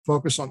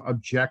focus on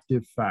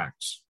objective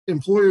facts.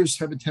 Employers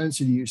have a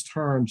tendency to use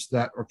terms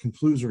that are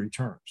conclusory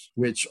terms,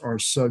 which are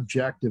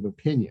subjective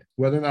opinion.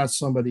 Whether or not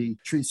somebody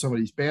treats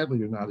somebody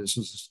badly or not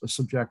is a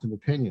subjective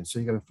opinion. So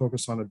you got to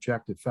focus on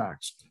objective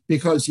facts.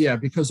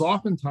 Because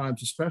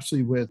oftentimes,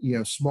 especially with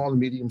small and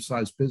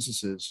medium-sized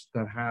businesses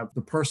that have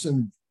the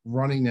person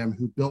running them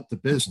who built the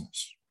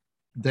business,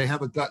 they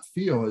have a gut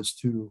feel as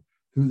to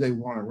who they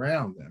want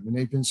around them, and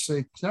they've been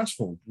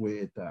successful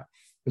with that.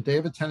 But they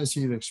have a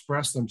tendency to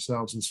express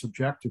themselves in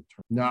subjective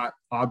terms, not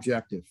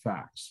objective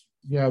facts.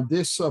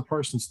 This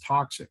person's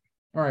toxic.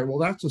 All right, well,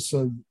 that's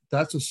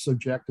a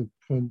subjective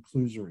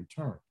conclusory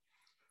term.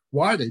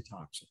 Why are they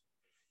toxic?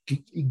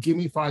 Give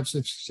me 5,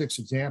 6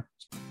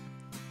 examples.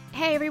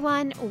 Hey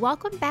everyone,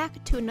 welcome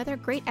back to another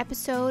great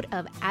episode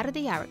of Out of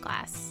the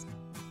Hourglass.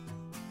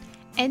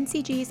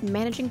 NCG's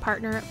managing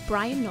partner,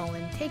 Brian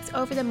Nolan, takes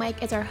over the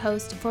mic as our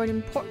host for an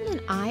important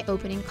and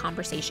eye-opening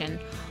conversation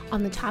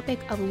on the topic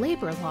of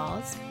labor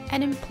laws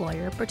and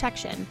employer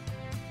protection.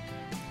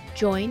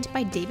 Joined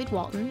by David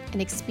Walton, an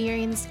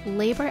experienced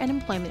labor and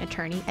employment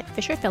attorney at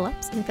Fisher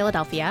Phillips in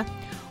Philadelphia,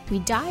 we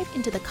dive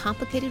into the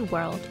complicated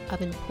world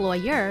of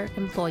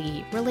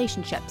employer-employee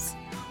relationships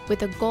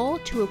with a goal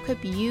to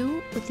equip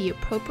you with the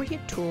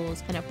appropriate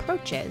tools and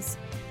approaches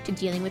to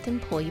dealing with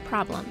employee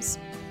problems.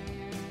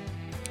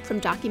 From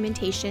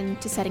documentation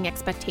to setting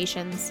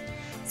expectations,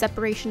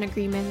 separation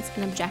agreements,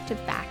 and objective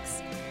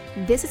facts,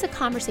 this is a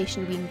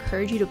conversation we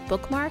encourage you to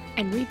bookmark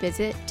and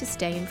revisit to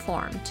stay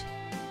informed.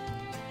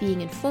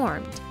 Being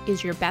informed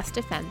is your best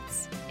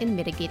defense in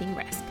mitigating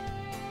risk.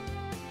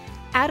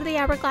 Out of the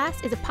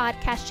Hourglass is a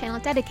podcast channel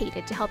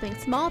dedicated to helping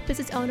small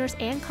business owners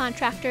and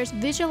contractors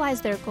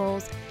visualize their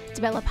goals,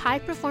 develop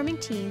high-performing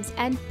teams,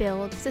 and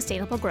build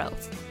sustainable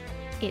growth.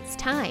 It's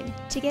time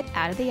to get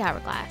out of the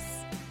hourglass.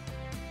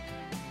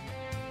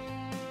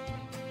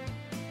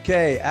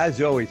 Okay,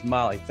 as always,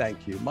 Molly,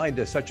 thank you. Molly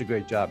does such a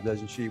great job,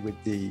 doesn't she,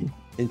 with the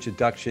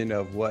introduction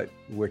of what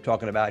we're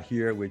talking about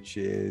here, which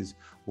is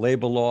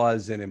labor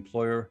laws and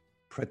employer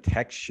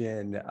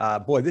protection.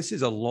 Boy, this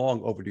is a long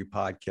overdue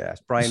podcast.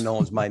 Brian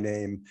Nolan's my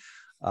name.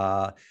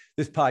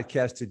 This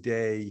podcast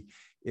today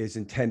is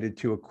intended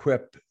to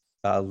equip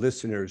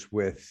listeners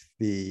with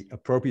the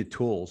appropriate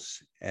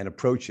tools and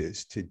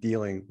approaches to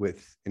dealing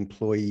with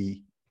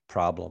employee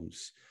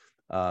problems.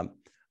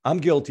 I'm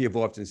guilty of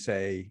often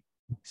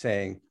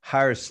saying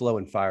hire slow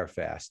and fire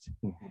fast.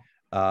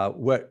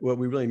 What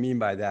we really mean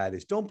by that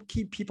is don't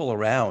keep people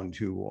around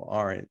who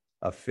aren't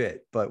a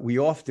fit, but we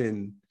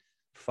often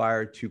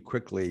fire too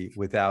quickly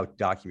without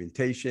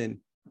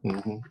documentation.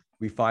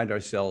 We find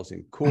ourselves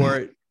in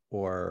court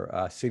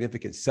or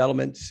significant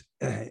settlements.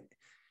 And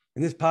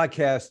this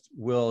podcast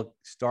will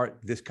start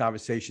this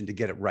conversation to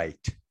get it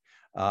right.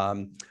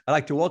 I'd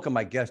like to welcome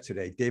my guest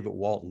today, David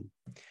Walton.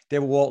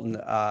 David Walton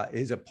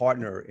is a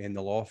partner in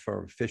the law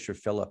firm Fisher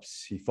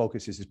Phillips. He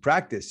focuses his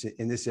practice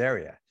in this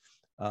area,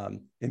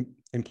 in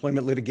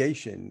employment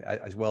litigation,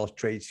 as well as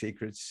trade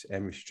secrets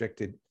and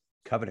restricted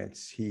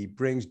covenants. He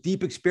brings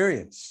deep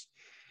experience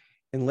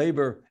in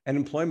labor and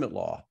employment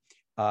law.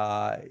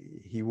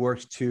 He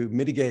works to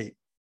mitigate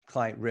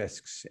client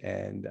risks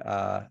and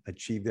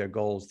achieve their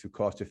goals through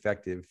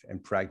cost-effective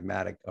and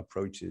pragmatic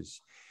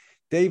approaches.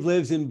 Dave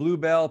lives in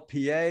Bluebell,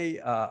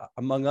 PA.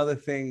 Among other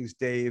things,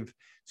 Dave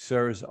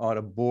serves on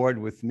a board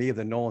with me of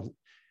the Nolan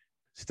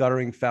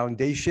Stuttering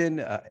Foundation,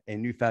 a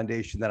new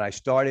foundation that I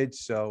started.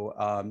 So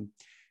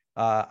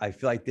I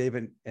feel like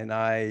David and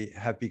I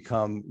have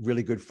become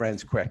really good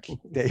friends quick.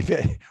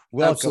 David,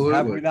 welcome. Absolutely.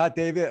 Have we not,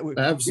 David?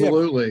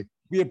 Absolutely.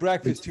 We had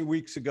breakfast 2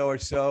 weeks ago or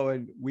so,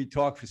 and we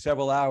talked for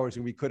several hours,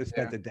 and we could have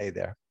spent the day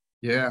there.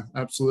 Yeah,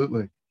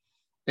 absolutely.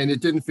 And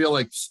it didn't feel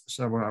like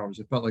several hours.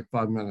 It felt like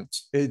 5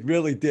 minutes. It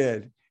really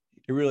did.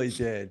 It really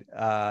did.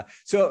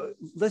 So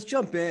let's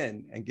jump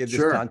in and give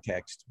this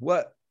context.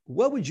 What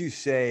would you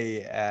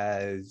say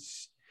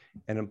as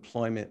an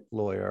employment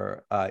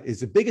lawyer is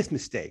the biggest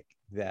mistake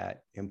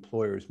that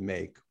employers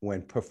make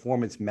when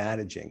performance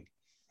managing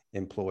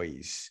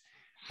employees?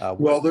 No,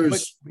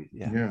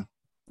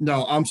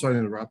 I'm sorry to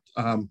interrupt.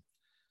 I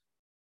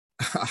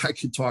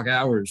could talk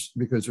hours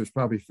because there's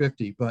probably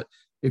 50, but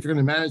if you're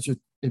going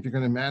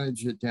to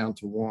manage it down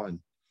to one,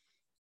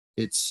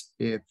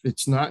 if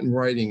it's not in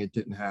writing, it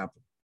didn't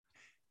happen.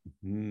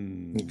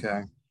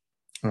 Okay.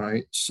 All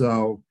right.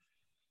 So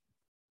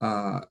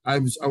I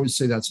would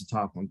say that's the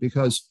top one,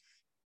 because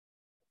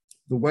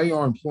the way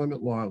our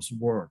employment laws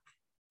work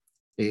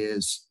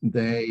is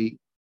they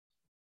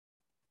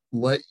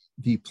let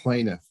the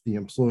plaintiff, the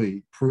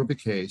employee, prove a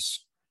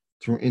case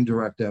through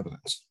indirect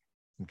evidence.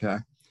 Okay.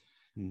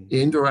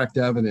 Indirect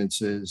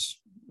evidence is,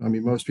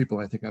 most people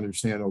I think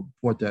understand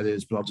what that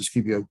is, but I'll just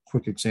give you a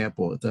quick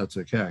example if that's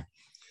okay.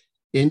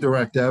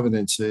 Indirect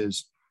evidence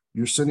is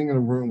you're sitting in a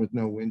room with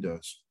no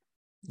windows.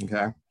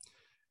 Okay.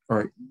 All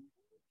right.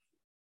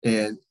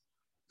 And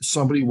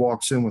somebody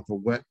walks in with a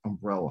wet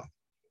umbrella.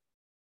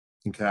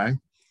 Okay.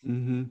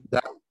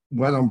 That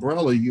wet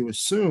umbrella, you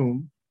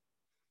assume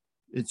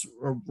it's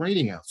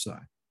raining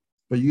outside,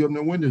 but you have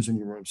no windows in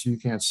your room, so you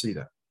can't see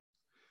that.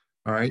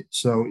 All right.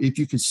 So if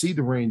you can see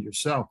the rain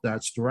yourself,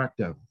 that's direct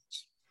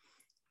evidence.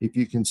 If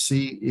you can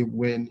see it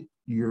when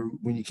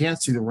you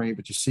can't see the rain,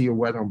 but you see a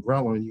wet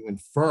umbrella and you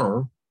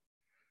infer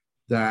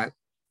that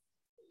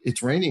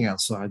it's raining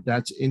outside,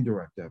 that's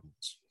indirect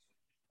evidence.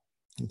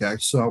 Okay.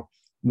 So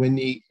when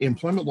the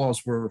employment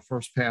laws were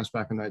first passed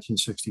back in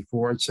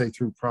 1964, I'd say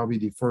through probably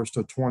the first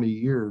of 20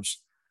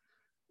 years,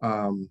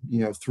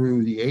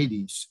 through the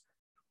 80s,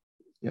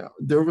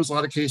 there was a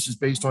lot of cases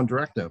based on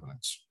direct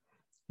evidence.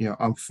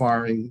 I'm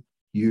firing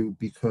you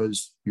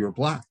because you're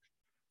Black.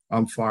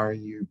 I'm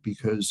firing you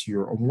because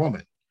you're a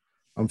woman.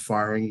 I'm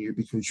firing you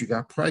because you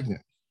got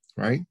pregnant,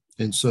 right?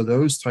 And so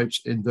those types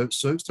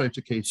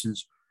of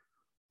cases,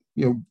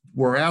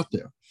 were out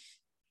there,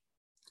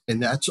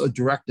 and that's a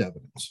direct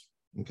evidence.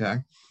 Okay.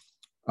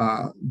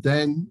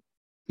 Then,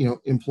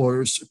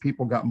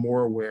 people got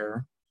more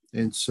aware,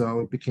 and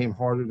so it became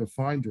harder to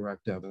find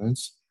direct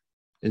evidence,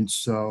 and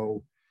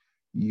so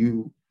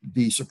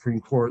the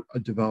Supreme Court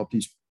developed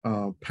these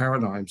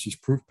paradigms, these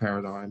proof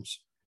paradigms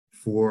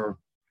for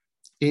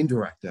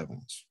indirect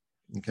evidence.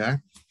 Okay.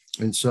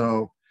 And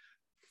so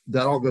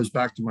that all goes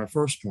back to my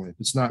first point. If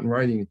it's not in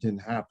writing, it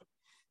didn't happen.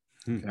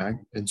 Okay.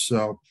 And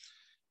so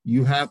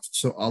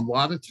a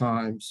lot of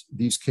times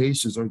these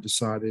cases are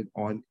decided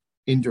on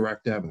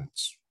indirect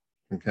evidence.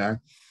 Okay.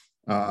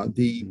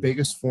 The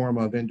biggest form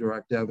of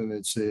indirect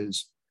evidence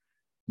is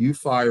you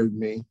fired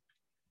me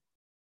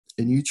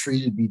and you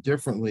treated me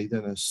differently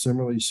than a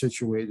similarly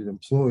situated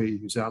employee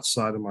who's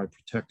outside of my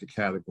protected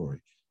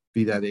category,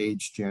 be that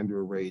age,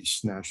 gender,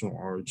 race, national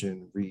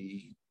origin,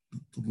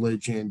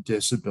 religion,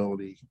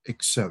 disability,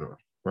 etc.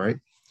 Right?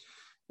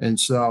 And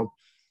so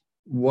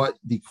what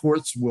the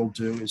courts will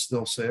do is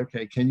they'll say,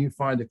 okay, can you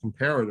find a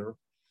comparator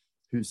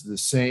who's the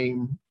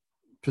same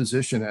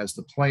position as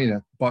the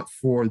plaintiff, but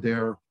for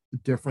their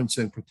difference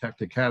in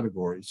protected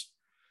categories?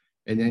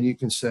 And then you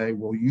can say,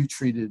 well, you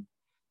treated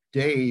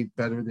Dave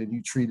better than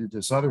you treated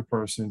this other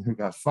person who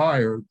got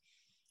fired.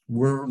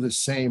 We're the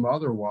same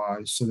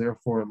otherwise, so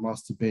therefore it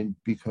must have been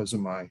because of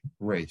my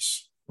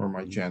race or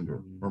my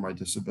gender or my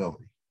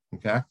disability.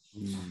 Okay.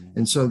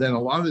 And so then a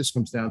lot of this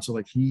comes down to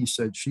like he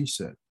said, she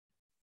said.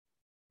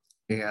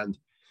 And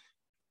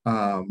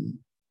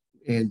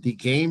the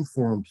game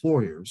for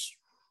employers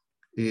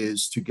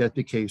is to get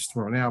the case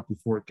thrown out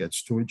before it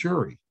gets to a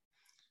jury,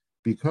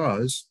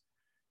 because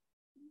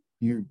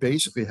you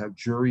basically have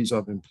juries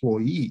of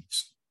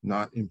employees,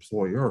 not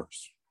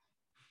employers.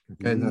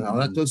 Okay. Now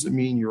that doesn't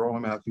mean you're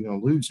automatically going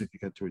to lose if you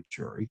get to a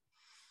jury.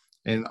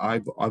 And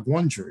I've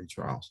won jury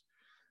trials,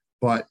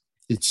 but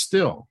it's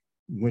still,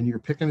 when you're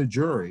picking a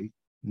jury,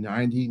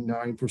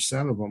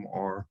 99% of them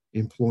are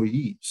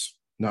employees,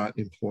 not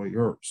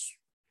employers.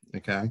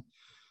 Okay.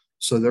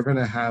 So they're going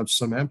to have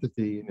some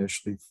empathy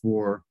initially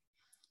for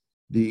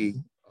the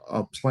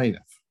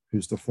plaintiff,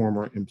 who's the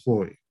former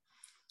employee.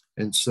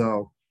 And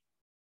so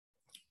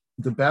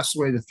the best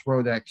way to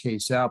throw that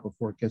case out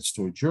before it gets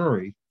to a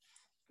jury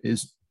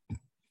is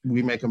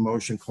we make a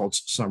motion called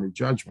summary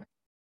judgment.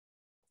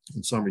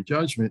 And summary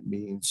judgment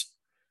means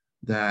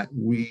that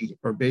we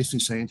are basically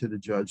saying to the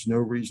judge, no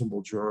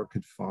reasonable juror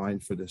could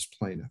find for this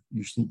plaintiff.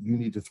 You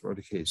need to throw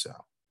the case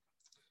out.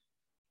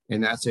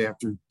 And that's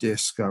after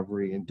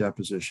discovery and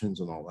depositions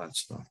and all that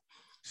stuff.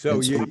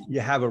 So you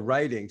have a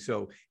writing.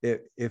 So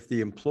if the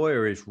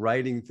employer is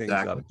writing things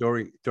up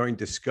during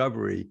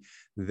discovery,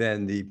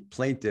 then the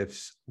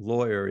plaintiff's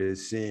lawyer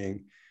is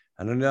seeing,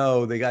 I don't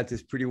know, they got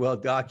this pretty well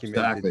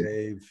documented,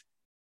 Dave.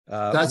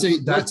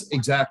 That's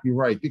exactly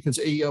right, because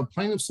a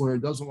plaintiff's lawyer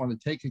doesn't want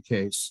to take a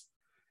case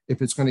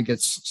if it's going to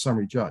get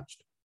summary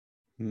judged,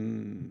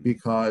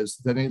 because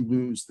then they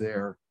lose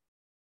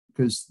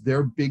because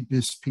their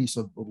biggest piece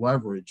of the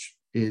leverage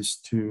is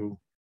to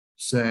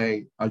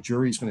say a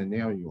jury's going to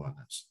nail you on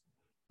this.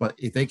 But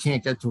if they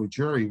can't get to a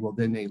jury, well,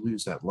 then they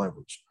lose that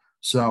leverage.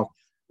 So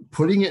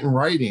putting it in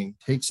writing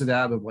takes it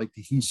out of like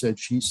the he said,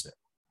 she said.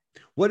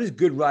 What does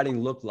good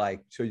writing look like?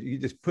 So you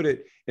just put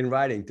it in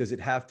writing. Does it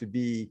have to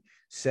be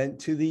sent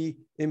to the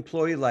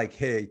employee? Like,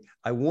 hey,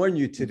 I warned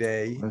you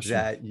today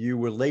that you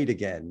were late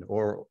again,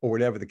 or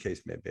whatever the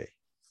case may be.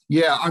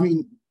 Yeah, I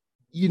mean,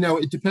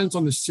 it depends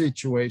on the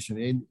situation,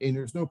 and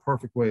there's no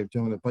perfect way of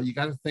doing it, but you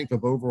got to think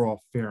of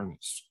overall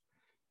fairness,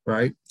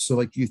 right? So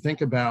like you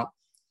think about,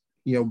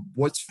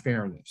 what's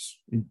fairness?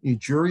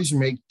 Juries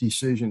make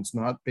decisions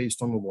not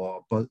based on the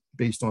law, but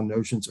based on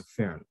notions of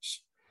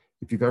fairness.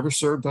 If you've ever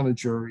served on a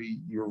jury,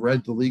 you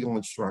read the legal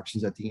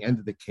instructions at the end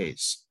of the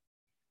case.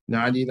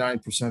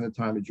 99% of the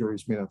time, a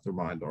jury's made up their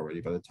mind already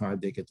by the time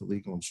they get the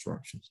legal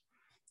instructions.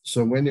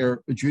 So when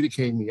they're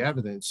adjudicating the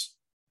evidence,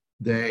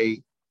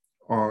 they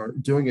are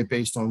doing it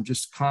based on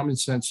just common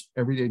sense,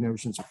 everyday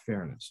notions of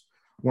fairness.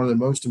 One of the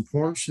most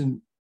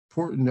important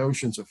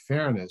notions of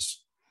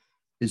fairness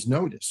is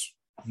notice.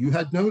 You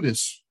had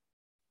notice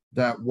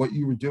that what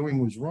you were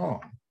doing was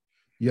wrong.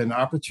 You had an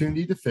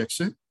opportunity to fix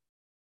it,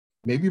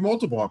 maybe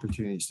multiple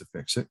opportunities to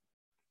fix it,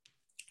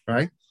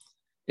 right?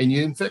 And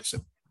you didn't fix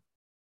it.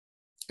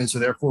 And so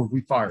therefore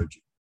we fired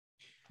you,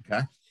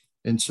 okay?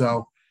 And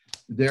so,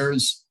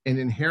 there's an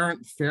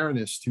inherent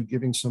fairness to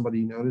giving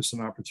somebody notice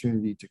and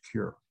opportunity to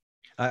cure.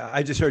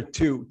 I just heard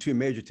two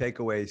major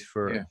takeaways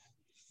for Yeah.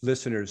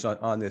 listeners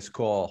on this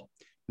call.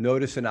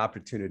 Notice and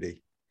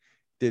opportunity.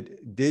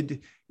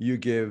 Did you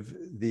give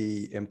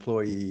the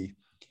employee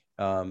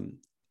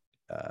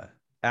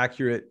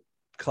accurate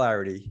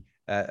clarity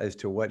as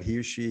to what he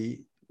or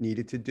she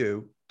needed to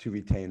do to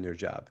retain their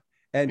job?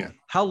 And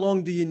how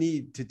long do you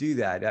need to do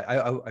that?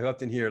 I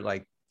often hear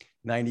like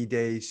 90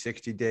 days,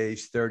 60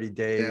 days, 30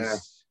 days. Yeah.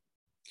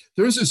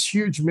 There's this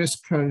huge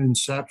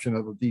misconception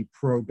of the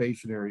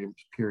probationary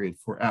period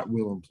for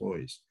at-will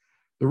employees.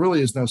 There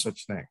really is no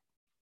such thing.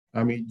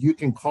 I mean, you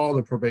can call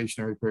the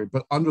probationary period,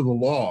 but under the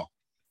law,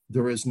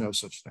 there is no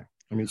such thing.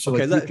 I mean, so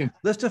okay,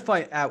 let's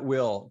define at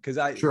will, because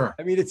I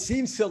mean, it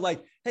seems so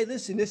like, hey,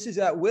 listen, this is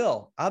at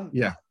will. I'm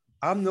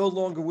no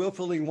longer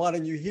willfully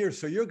wanting you here,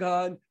 so you're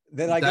gone.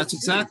 Then that's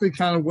exactly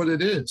kind of what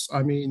it is.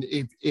 I mean,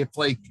 if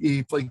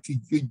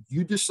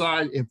you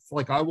decide, if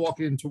like I walk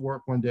into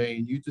work one day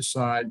and you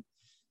decide,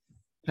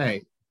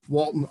 hey,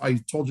 Walton, I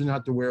told you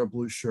not to wear a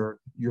blue shirt,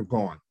 you're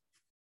gone.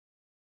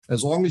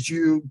 As long as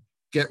you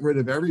get rid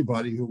of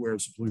everybody who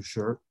wears a blue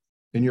shirt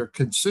and you're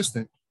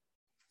consistent,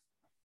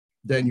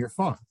 then you're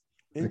fine.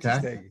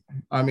 Okay.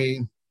 I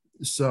mean,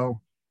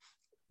 so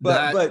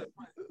but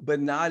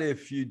not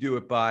if you do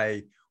it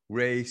by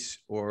race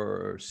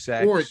or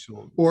sex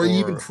or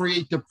even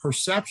create the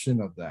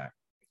perception of that,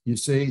 you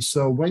see.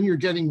 So when you're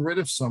getting rid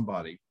of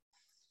somebody,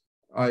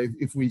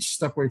 if we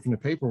step away from the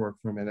paperwork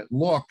for a minute,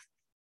 look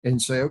and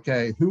say,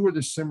 okay, who are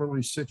the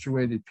similarly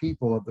situated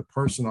people of the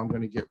person I'm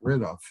going to get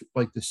rid of?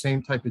 Like the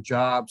same type of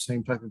job,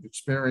 same type of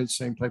experience,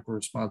 same type of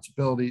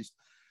responsibilities,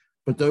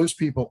 but those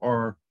people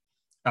are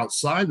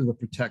outside of the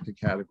protected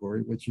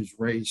category, which is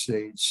race,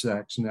 age,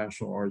 sex,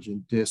 national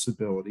origin,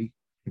 disability.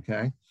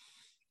 Okay.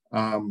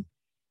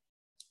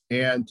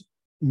 And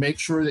make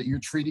sure that you're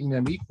treating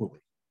them equally.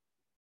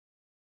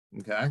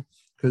 Okay.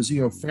 Because,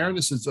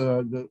 fairness is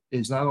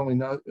not only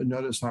a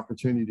notice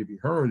opportunity to be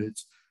heard,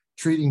 it's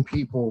treating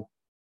people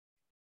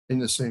in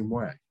the same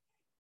way.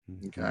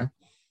 Okay.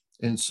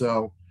 And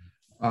so,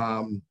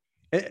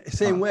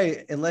 same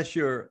way, unless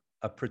you're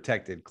a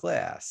protected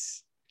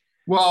class.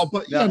 Well,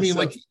 but I mean,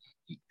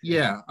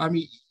 I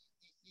mean,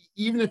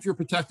 even if you're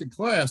protected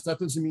class, that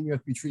doesn't mean you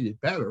have to be treated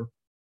better.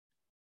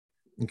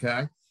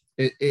 Okay.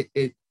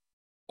 It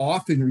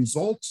often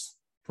results,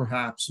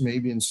 perhaps,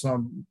 maybe in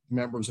some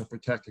members of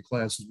protected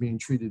classes being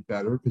treated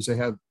better because they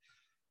have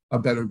a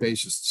better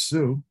basis to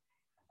sue.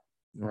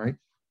 All right.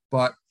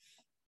 But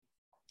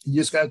you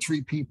just got to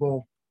treat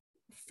people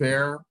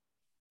fair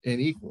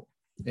and equal.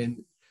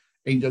 And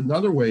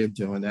another way of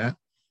doing that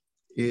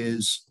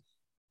is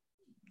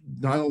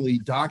not only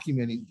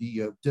documenting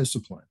the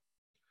discipline,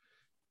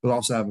 but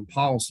also having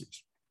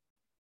policies.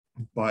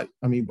 But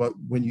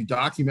when you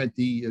document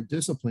the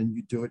discipline,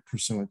 you do it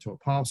pursuant to a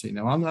policy.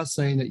 Now, I'm not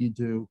saying that you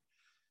do.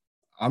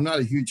 I'm not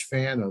a huge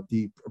fan of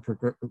the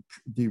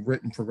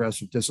written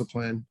progressive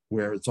discipline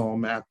where it's all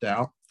mapped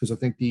out, because I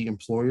think the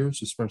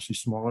employers, especially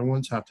smaller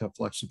ones, have to have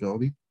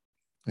flexibility.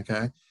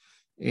 Okay.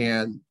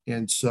 And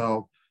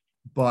so,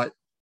 but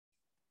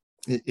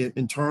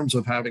in terms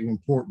of having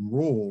important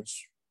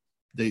rules,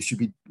 they should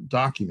be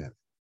documented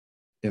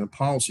in a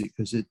policy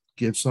because it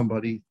gives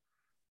somebody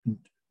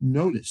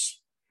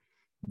notice.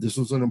 This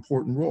was an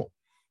important rule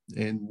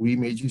and we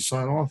made you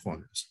sign off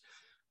on this.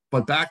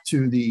 But back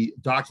to the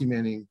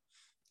documenting,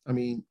 I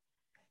mean,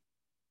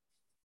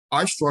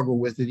 I struggle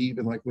with it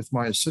even like with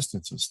my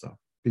assistants and stuff,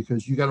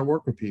 because you got to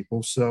work with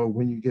people. So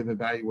when you give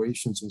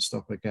evaluations and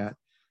stuff like that,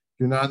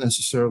 you're not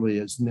necessarily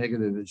as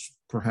negative as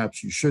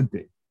perhaps you should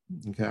be.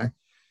 Okay.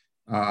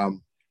 But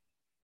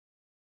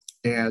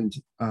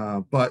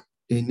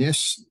in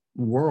this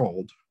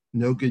world,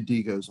 no good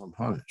deed goes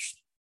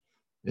unpunished.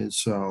 And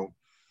so,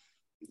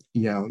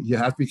 you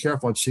have to be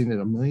careful. I've seen it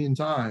a million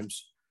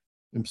times.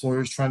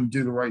 Employers trying to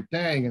do the right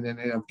thing and then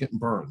they end up getting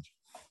burned.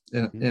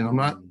 And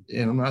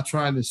I'm not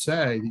trying to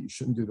say that you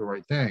shouldn't do the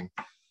right thing,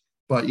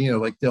 but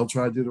like they'll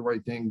try to do the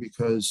right thing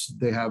because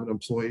they have an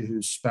employee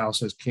whose spouse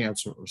has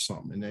cancer or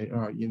something, and they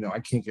I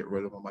can't get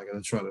rid of them. I got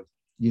to try to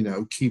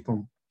keep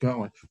them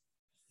going.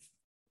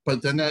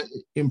 But then that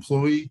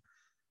employee,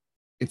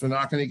 if they're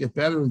not going to get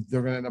better,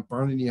 they're going to end up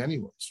burning you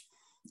anyways.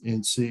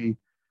 And see,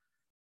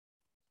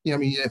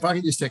 if I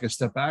can just take a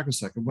step back a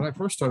second, when I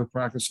first started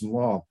practicing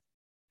law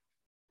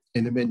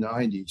in the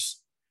mid-90s,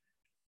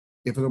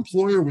 if an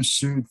employer was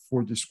sued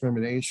for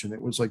discrimination,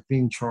 it was like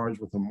being charged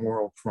with a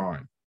moral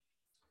crime.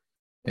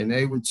 And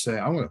they would say,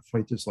 I'm going to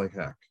fight this like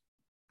heck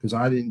because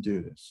I didn't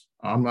do this.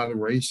 I'm not a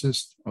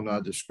racist. I'm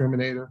not a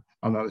discriminator.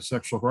 I'm not a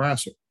sexual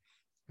harasser.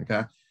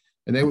 Okay.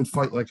 And they would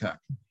fight like heck.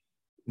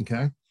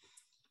 Okay.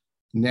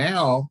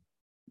 Now,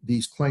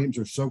 these claims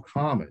are so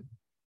common.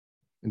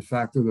 In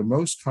fact, they're the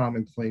most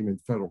common claim in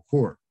federal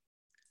court.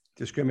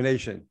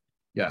 Discrimination.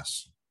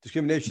 Yes.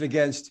 Discrimination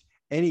against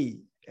any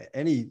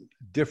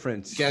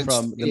difference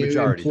from the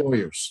majority.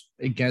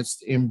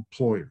 Against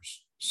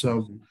employers.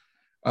 So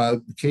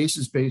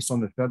cases based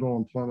on the federal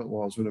employment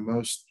laws are the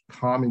most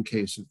common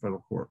case in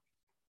federal court.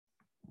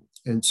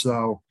 And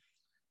so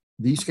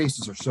these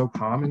cases are so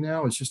common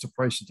now, it's just a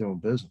price of doing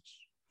business.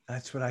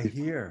 That's what I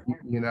hear.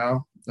 You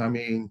know, I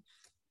mean,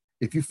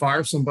 if you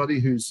fire somebody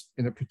who's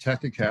in a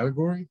protected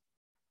category,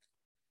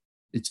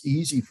 it's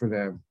easy for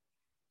them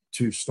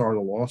to start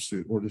a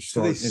lawsuit or to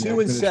So start. they sue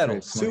and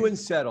settle, sue and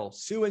settle,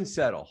 sue and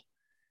settle.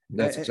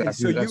 That's exactly. And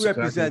so you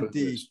represent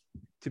exactly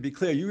to be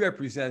clear, you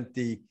represent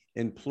the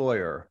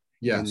employer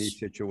in these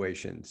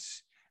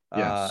situations.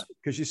 Yes.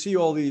 Because you see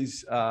all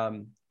these, I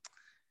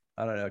don't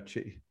know,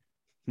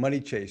 money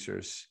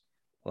chasers.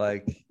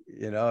 Like,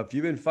 you know, if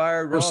you've been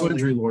fired personal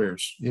injury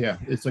lawyers. Yeah.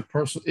 It's like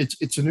personal,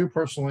 it's a new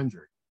personal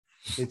injury.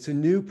 It's a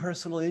new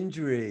personal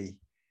injury.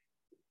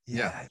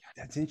 Yeah.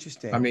 That's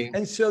interesting. I mean,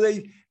 and so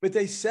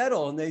they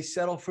settle, and they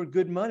settle for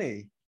good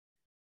money.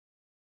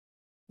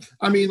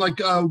 I mean, like,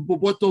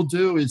 what they'll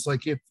do is,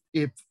 like, if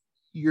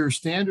your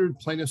standard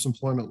plaintiff's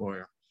employment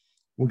lawyer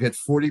will get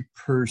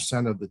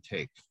 40% of the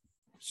take.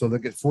 So they'll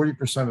get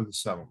 40% of the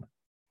settlement.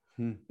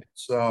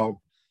 So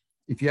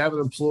if you have an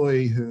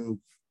employee who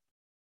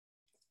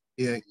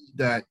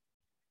that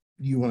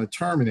you want to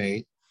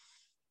terminate,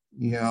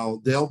 you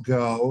know, they'll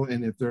go,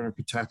 and if they're in a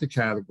protected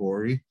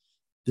category,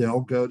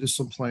 they'll go to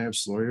some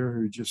plaintiff's lawyer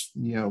who just,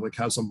 you know, like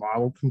has a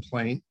model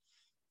complaint.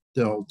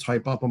 They'll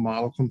type up a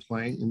model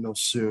complaint and they'll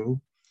sue.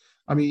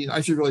 I mean,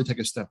 I should really take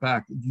a step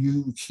back.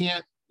 You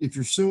can't, if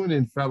you're suing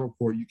in federal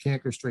court, you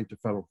can't go straight to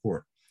federal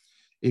court.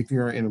 If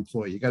you're an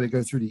employee, you got to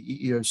go through the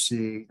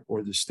EEOC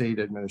or the state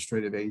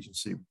administrative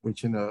agency,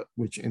 which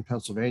in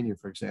Pennsylvania,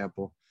 for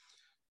example,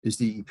 is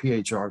the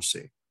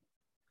PHRC,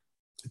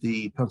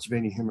 the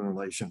Pennsylvania Human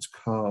Relations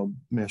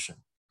Commission.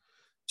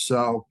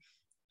 So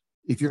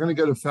if you're going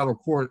to go to federal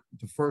court,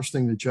 the first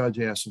thing the judge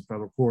asks in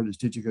federal court is,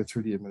 did you go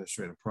through the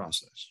administrative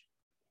process?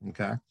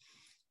 Okay.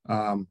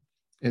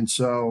 And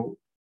so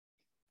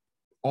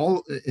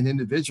all an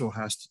individual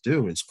has to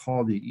do is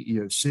call the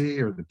EEOC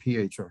or the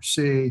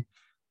PHRC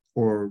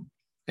or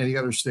any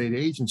other state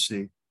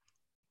agency,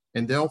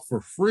 and they'll,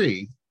 for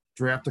free,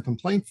 draft a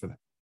complaint for them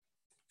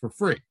for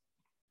free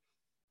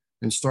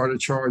and start a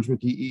charge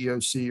with the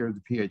EEOC or the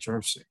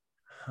PHRC.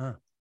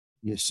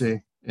 You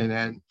see? And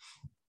then,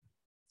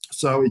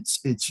 so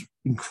it's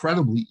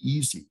incredibly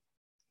easy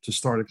to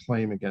start a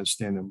claim against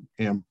an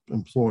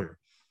employer.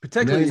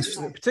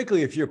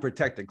 Particularly if you're a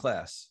protected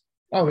class.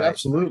 Oh, right?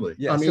 Absolutely.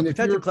 Yeah, I mean, so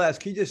protected class,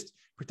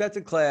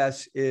 protected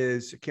class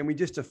is, can we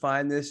just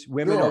define this?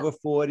 Women over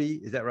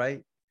 40, is that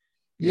right?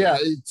 Yeah,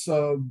 it's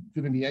going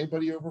to be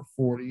anybody over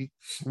 40.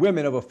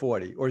 Women over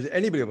 40, or is it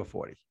anybody over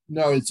 40?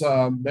 No, it's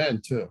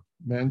men too.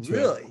 Men too.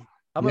 Really?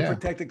 I'm a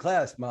protected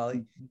class,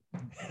 Molly.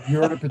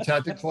 You're in a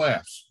protected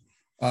class.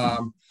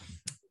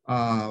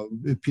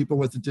 People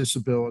with a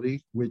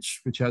disability,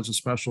 which has a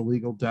special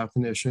legal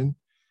definition,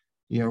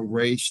 you know,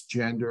 race,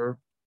 gender,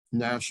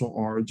 national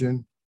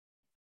origin,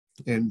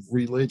 and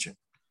religion.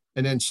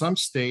 And then some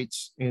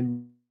states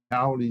and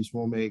municipalities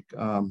will make,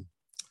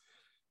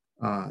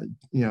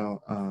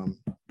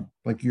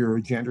 like your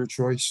gender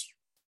choice,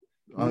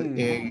 and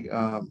they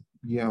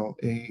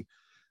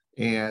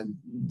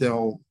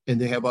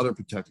have other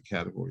protected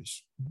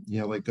categories.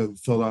 You know, like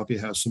Philadelphia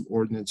has some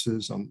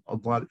ordinances on a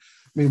lot. I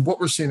mean, what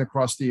we're seeing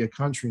across the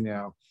country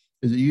now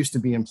is it used to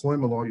be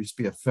employment law used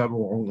to be a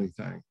federal only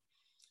thing.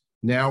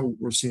 Now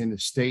we're seeing the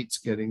states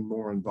getting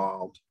more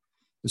involved,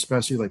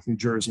 especially like New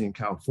Jersey and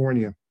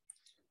California,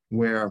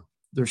 where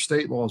their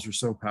state laws are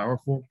so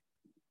powerful.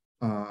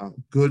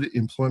 Good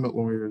employment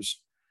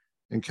lawyers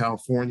in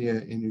California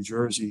and New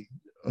Jersey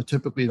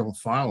typically don't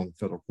file in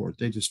federal court.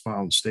 They just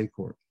file in state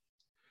court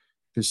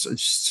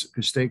because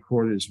state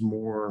court is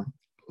more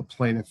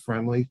plaintiff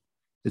friendly.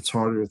 It's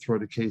harder to throw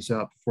the case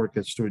out before it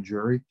gets to a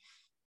jury.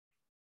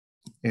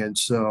 And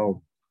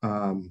so,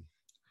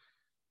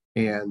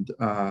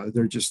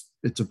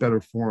 it's a better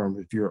forum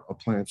if you're a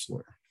plaintiff's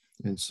lawyer.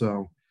 And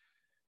so,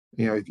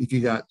 you know,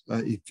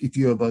 if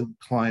you have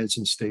clients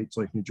in states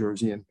like New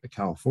Jersey and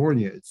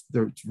California, it's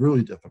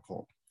really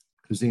difficult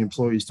because the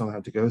employees don't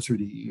have to go through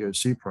the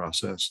EEOC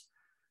process.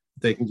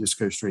 They can just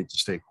go straight to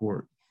state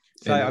court.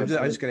 So I'm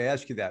just going to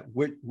ask you that.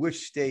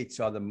 Which states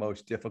are the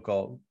most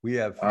difficult? We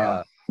have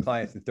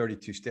clients in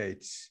 32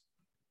 states.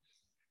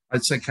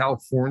 I'd say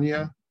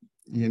California,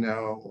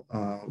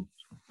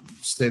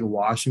 state of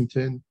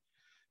Washington,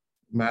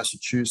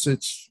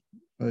 Massachusetts,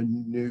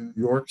 New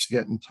York's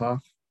getting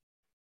tough.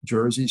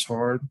 Jersey's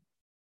hard.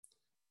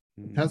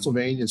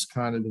 Pennsylvania is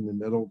kind of in the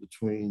middle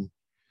between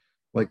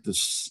like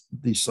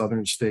the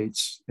southern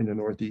states and the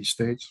northeast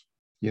states.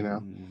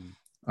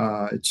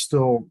 It's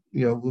still,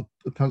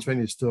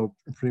 Pennsylvania is still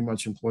pretty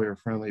much employer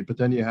friendly. But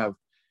then you have,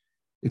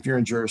 if you're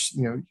in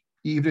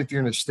even if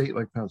you're in a state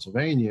like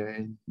Pennsylvania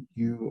and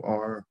you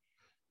are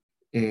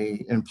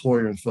an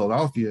employer in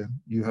Philadelphia,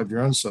 you have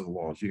your own set of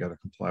laws you got to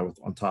comply with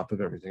on top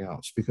of everything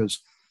else. Because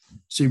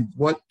see,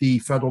 what the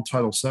federal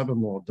Title VII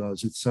law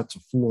does, it sets a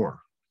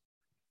floor.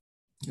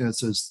 And it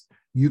says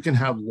you can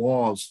have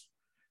laws,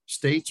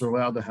 states are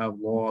allowed to have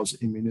laws,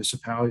 and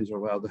municipalities are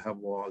allowed to have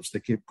laws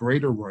that give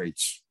greater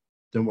rights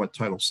than what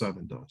Title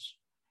VII does.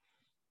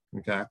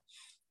 Okay.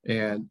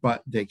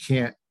 But they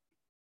can't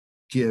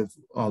give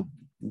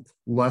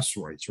less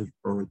rights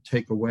or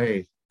take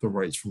away the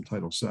rights from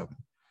Title VII,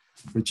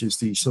 which is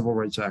the Civil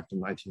Rights Act of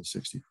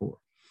 1964.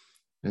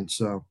 And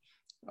so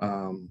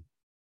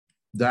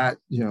that,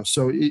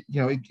 so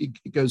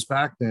it goes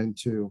back then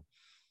to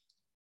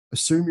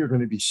assume you're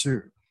going to be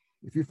sued.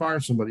 If you fire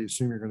somebody,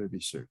 assume you're going to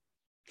be sued.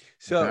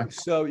 So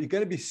you're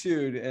going to be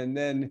sued, and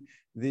then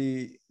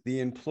the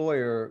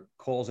employer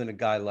calls in a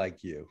guy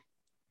like you,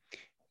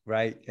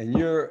 right? And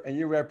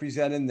you're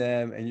representing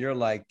them, and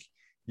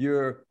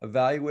you're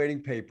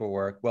evaluating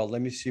paperwork. Well,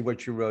 let me see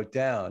what you wrote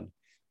down.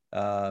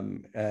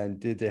 And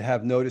did they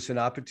have notice and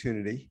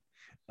opportunity?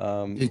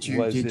 Did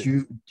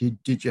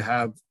you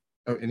have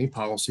any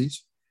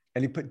policies?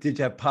 Did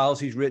you have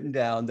policies written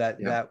down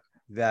that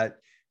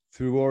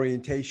through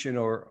orientation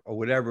or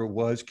whatever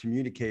was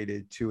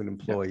communicated to an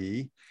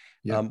employee?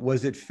 Yeah.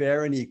 Was it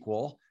fair and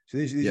equal? So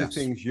these are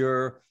things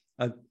you're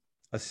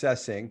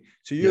assessing.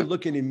 So you're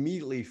looking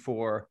immediately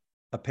for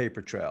a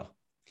paper trail.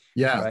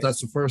 Yeah, right?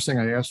 That's the first thing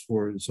I asked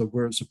for. So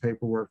where's the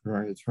paperwork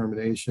regarding the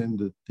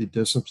termination, the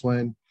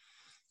discipline,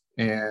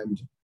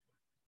 and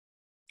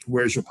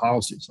where's your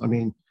policies? I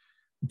mean,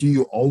 do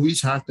you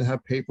always have to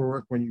have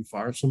paperwork when you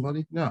fire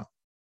somebody? No.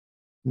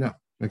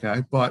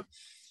 Okay. But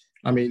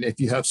I mean, if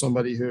you have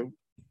somebody who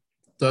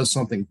does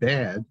something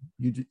bad,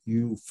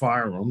 you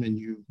fire them,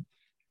 and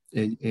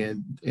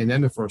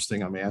then the first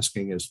thing I'm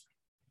asking is,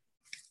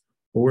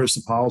 well, where's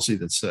the policy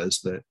that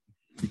says that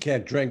you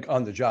can't drink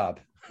on the job?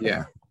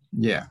 Yeah.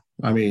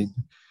 I mean,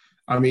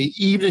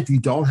 even if you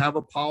don't have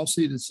a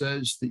policy that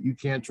says that you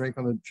can't drink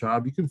on the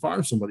job, you can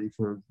fire somebody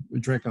for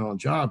drinking on the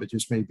job. It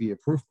just may be a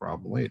proof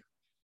problem later.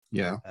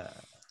 Yeah.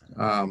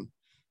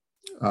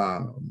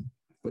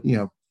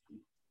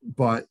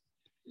 But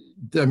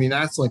I mean,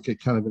 that's like a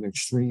kind of an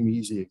extreme,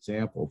 easy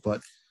example,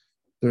 but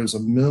there's a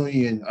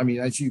million, I mean,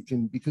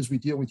 because we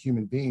deal with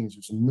human beings,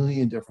 there's a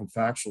million different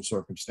factual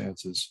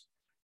circumstances,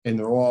 and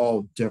they're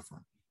all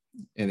different,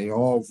 and they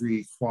all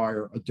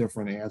require a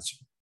different answer,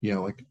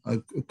 like a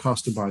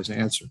customized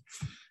answer.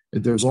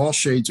 There's all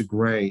shades of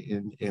gray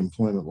in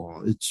employment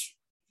law. It's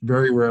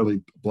very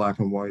rarely black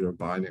and white or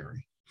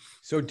binary.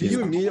 So do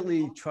you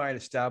immediately try and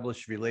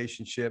establish a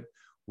relationship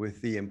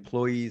with the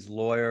employee's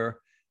lawyer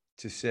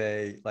to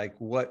say, like,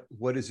 what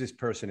is this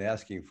person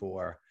asking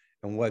for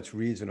and what's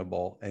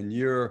reasonable? And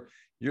you're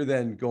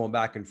then going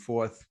back and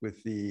forth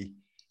with the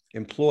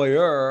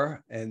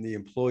employer and the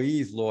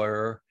employee's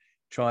lawyer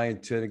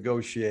trying to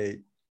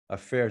negotiate a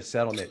fair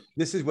settlement.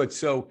 This is what,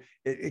 so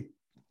it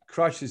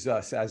crushes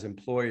us as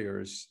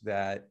employers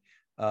that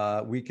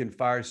we can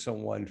fire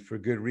someone for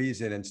good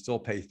reason and still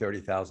pay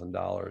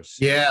 $30,000.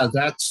 Yeah,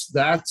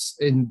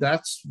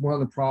 that's one of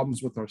the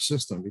problems with our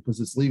system,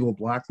 because it's legal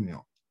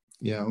blackmail.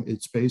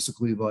 It's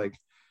basically like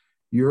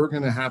you're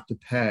going to have to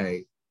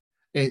pay,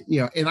 and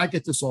and I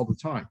get this all the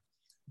time.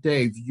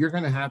 Dave, your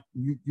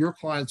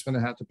client's going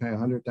to have to pay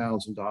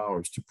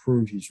 $100,000 to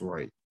prove he's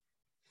right.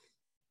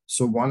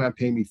 So why not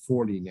pay me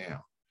 40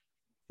 now?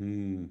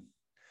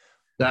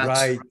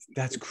 Right.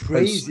 That's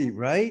crazy,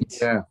 right?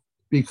 Yeah,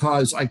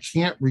 because I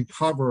can't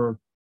recover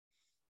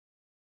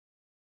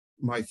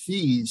my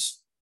fees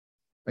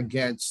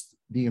against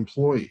the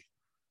employee.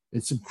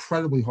 It's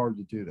incredibly hard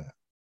to do that,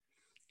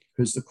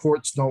 because the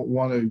courts don't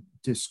want to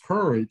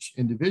discourage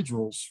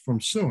individuals from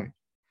suing.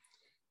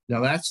 Now,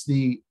 that's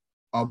the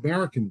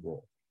American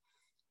rule.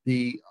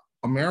 The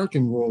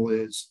American rule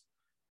is,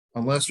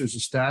 unless there's a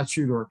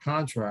statute or a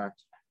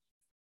contract,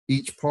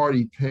 each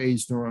party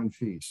pays their own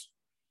fees.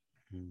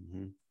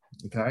 Mm-hmm.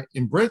 Okay.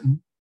 In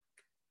Britain,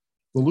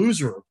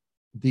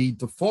 the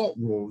default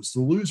rule is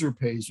the loser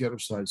pays the other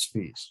side's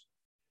fees.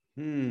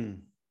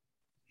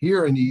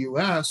 Here in the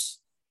US,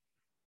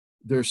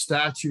 there's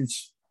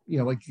statutes,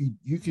 like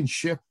you can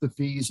shift the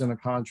fees in a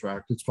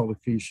contract. It's called a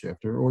fee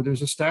shifter, or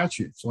there's a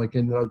statute. So like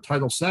in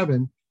Title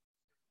VII,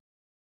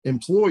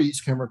 employees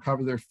can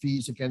recover their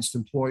fees against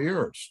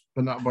employers,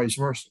 but not vice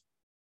versa.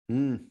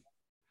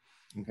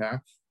 Okay.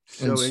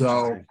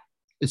 So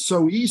it's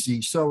so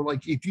easy. So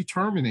like if you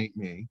terminate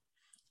me,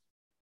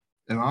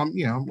 and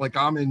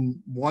I'm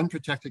in one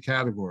protected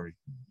category,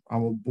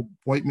 I'm a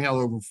white male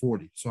over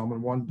 40. So I'm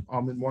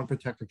in one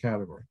protected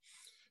category.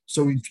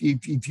 So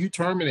if you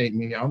terminate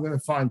me, I'm going to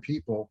find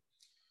people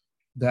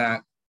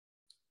that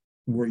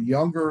were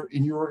younger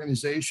in your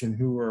organization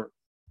who were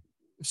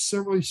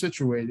similarly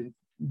situated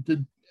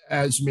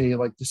as me,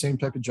 like the same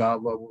type of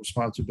job level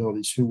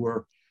responsibilities, who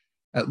were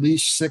at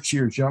least 6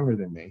 years younger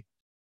than me.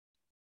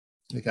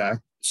 Okay,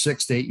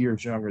 6 to 8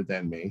 years younger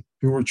than me,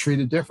 who were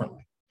treated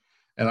differently.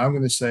 And I'm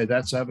going to say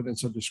that's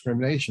evidence of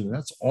discrimination.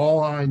 That's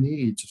all I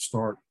need to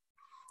start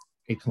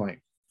a claim.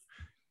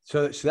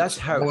 So that's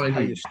how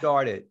you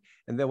start it.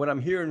 And then what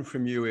I'm hearing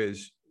from you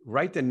is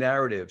write the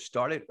narrative,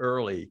 start it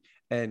early.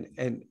 And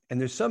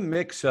there's some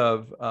mix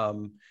of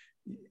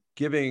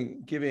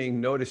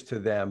giving notice to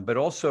them, but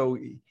also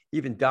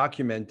even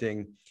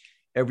documenting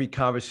every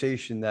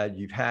conversation that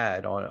you've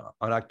had. On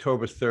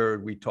October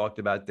 3rd, we talked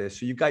about this.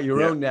 So you've got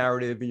your own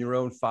narrative and your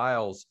own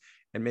files,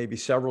 and maybe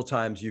several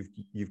times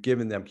you've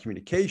given them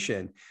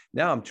communication.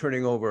 Now I'm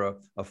turning over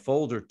a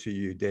folder to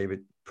you,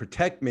 David.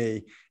 Protect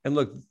me. And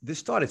look, this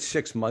started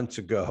 6 months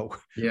ago.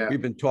 Yeah.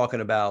 We've been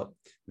talking about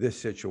this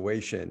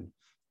situation.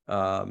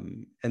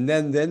 And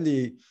then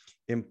the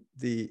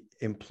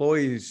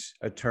employee's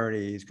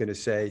attorney is going to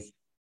say,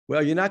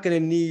 well, you're not going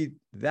to need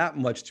that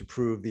much to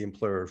prove the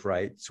employer's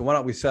right. So why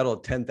don't we settle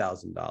at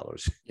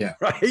 $10,000? Yeah.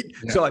 Right.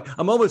 Yeah. So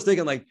I'm almost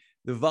thinking like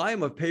the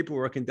volume of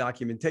paperwork and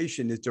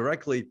documentation is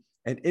directly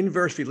an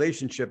inverse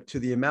relationship to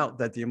the amount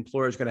that the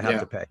employer is going to have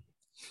to pay.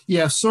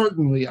 Yeah,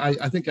 certainly.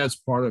 I think that's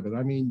part of it.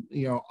 I mean,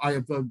 I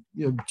have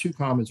two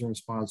comments in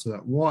response to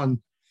that.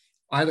 One,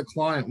 I had a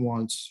client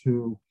once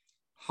who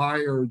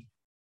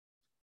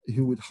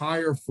would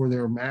hire for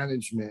their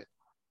management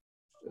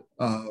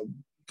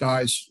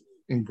guys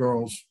and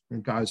girls,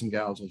 and guys and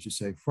gals, I should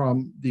say,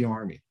 from the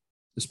Army,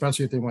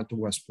 especially if they went to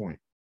West Point,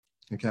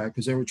 okay,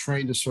 because they were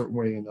trained a certain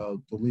way in the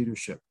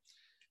leadership.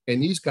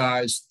 And these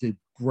guys did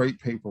great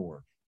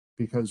paperwork,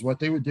 because what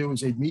they would do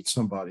is they'd meet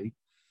somebody,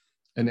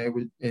 and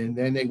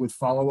then they would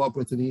follow up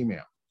with an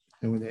email,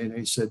 and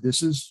they said,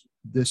 this is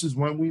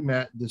when we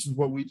met, this is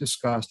what we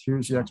discussed,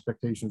 here's the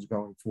expectations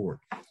going forward.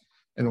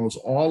 And it was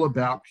all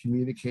about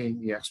communicating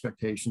the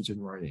expectations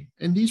in writing.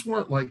 And these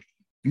weren't like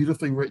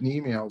beautifully written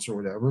emails or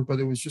whatever, but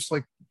it was just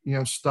like,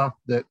 stuff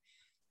that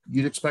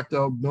you'd expect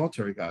a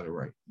military guy to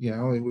write.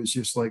 It was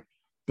just like,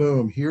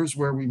 boom, here's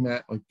where we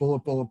met, like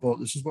bullet, bullet, bullet.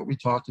 This is what we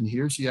talked, and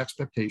here's the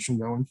expectation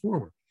going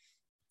forward.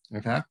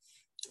 Okay.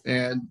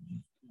 And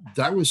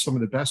that was some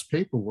of the best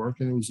paperwork,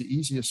 and it was the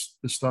easiest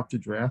stuff to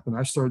draft. And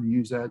I started to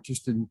use that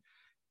just in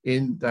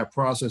that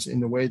process, in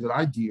the way that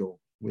I deal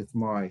with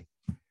my,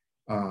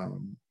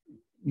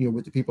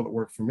 with the people that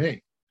work for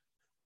me,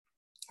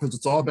 because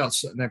it's all about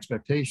setting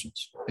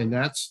expectations. And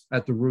that's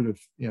at the root of,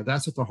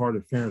 that's at the heart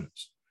of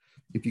fairness.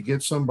 If you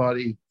give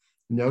somebody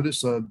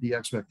notice of the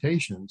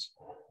expectations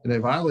and they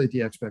violate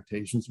the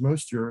expectations,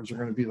 most jurors are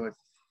going to be like,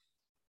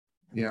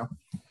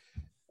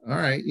 all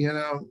right,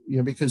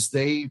 because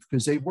they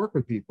work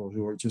with people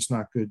who are just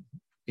not good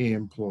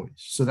employees.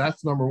 So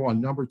that's number one.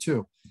 Number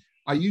two,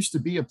 I used to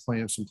be a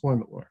plaintiff's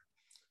employment lawyer.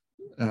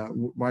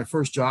 My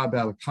first job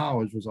out of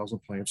college was I was a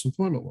plaintiff's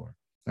employment lawyer.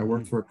 I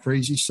worked for a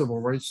crazy civil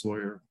rights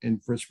lawyer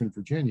in Richmond,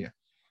 Virginia.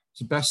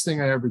 It's the best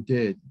thing I ever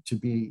did, to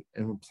be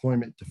an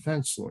employment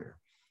defense lawyer,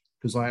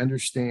 because I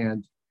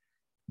understand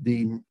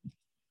the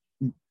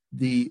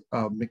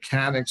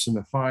mechanics and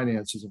the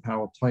finances of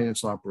how a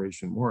plaintiff's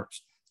operation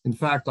works. In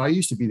fact, I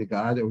used to be the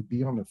guy that would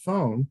be on the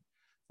phone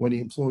when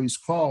the employees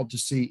called to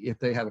see if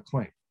they had a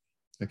claim.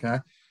 Okay.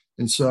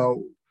 And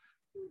so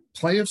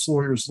plaintiff's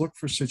lawyers look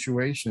for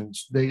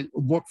situations. They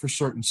look for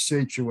certain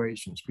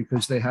situations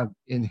because they have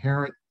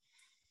inherent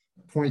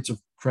points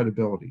of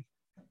credibility.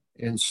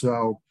 And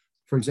so,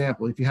 for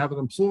example, if you have an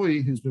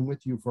employee who's been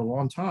with you for a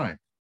long time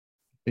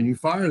and you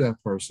fire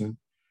that person,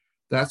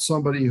 that's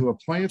somebody who a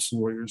plaintiff's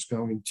lawyer is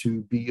going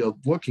to be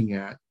looking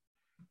at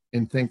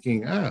and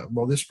thinking,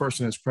 well, this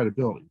person has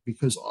credibility,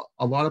 because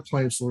a lot of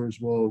plaintiff's lawyers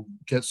will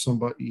get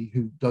somebody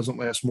who doesn't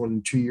last more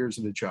than 2 years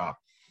in a job,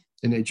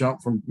 and they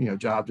jump from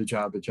job to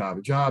job to job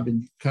to job,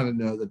 and you kind of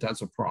know that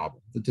that's a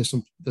problem, that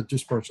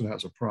this person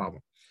has a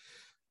problem.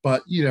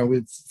 But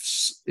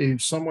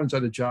if someone's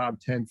at a job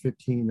 10,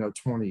 15, or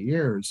 20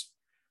 years,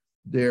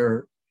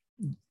 there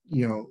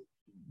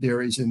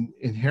is an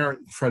inherent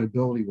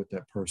credibility with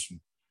that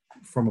person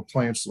from a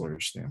plaintiff's lawyer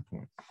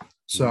standpoint.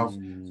 So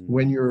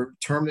when you're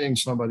terminating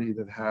somebody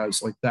that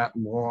has like that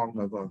long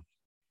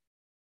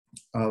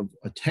of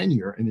a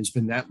tenure and has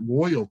been that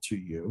loyal to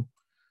you,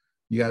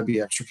 you got to be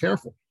extra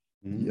careful.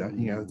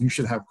 You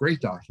should have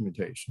great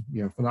documentation,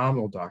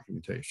 phenomenal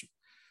documentation.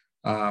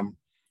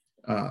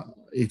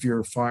 If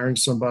you're firing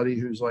somebody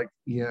who's like,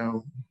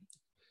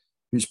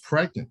 who's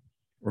pregnant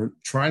or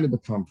trying to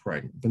become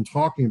pregnant, been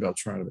talking about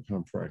trying to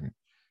become pregnant,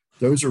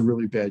 those are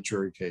really bad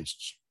jury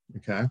cases.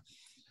 Okay.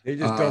 They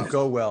just don't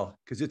go well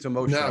because it's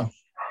emotional.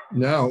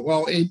 No.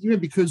 Well,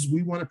 because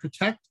we want to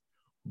protect,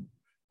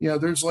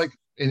 there's like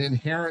an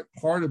inherent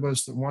part of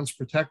us that wants to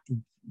protect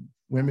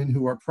women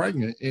who are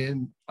pregnant.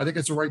 And I think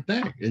it's the right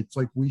thing. It's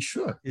like, we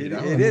should. It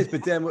is.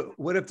 But then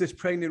what if this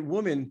pregnant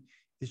woman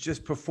is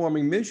just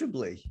performing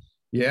miserably?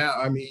 Yeah.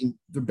 I mean,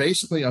 they're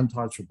basically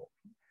untouchable.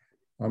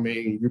 I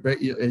mean,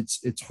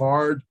 it's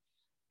hard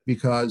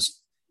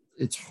because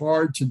it's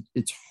hard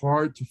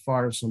to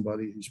fire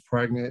somebody who's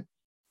pregnant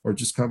or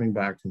just coming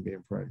back from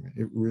being pregnant.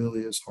 It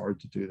really is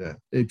hard to do that.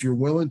 If you're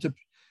willing to,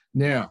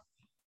 now,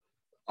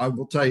 I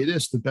will tell you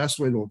this, the best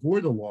way to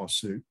avoid a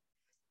lawsuit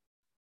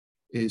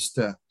is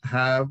to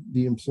have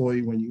the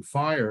employee, when you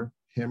fire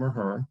him or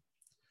her,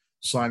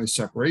 sign a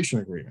separation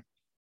agreement.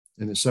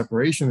 And the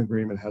separation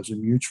agreement has a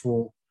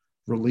mutual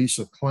release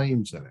of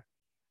claims in it.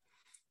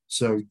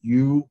 So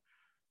you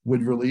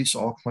would release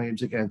all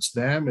claims against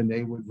them and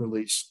they would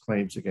release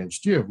claims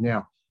against you.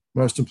 Now,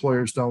 most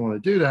employers don't want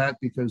to do that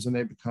because then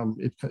it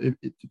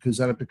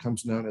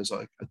becomes known as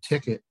like a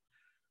ticket,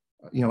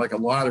 like a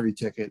lottery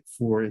ticket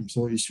for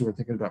employees who are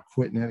thinking about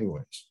quitting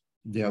anyways.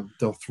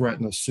 They'll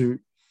threaten a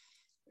suit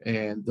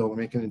and they'll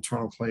make an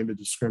internal claim of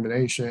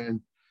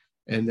discrimination,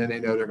 and then they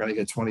know they're going to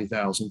get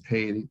 20,000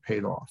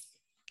 paid off.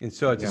 And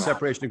so it's a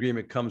separation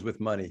agreement comes with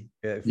money.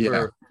 For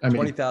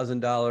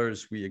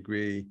 $20,000, we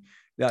agree.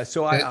 Now,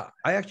 so I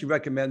actually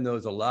recommend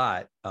those a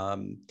lot.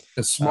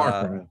 It's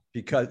smart,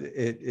 because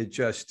it's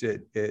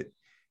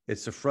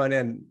the front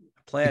end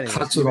planning. It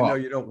cuts even it off. Though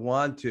you don't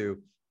want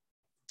to.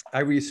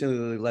 I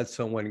recently let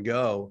someone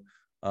go,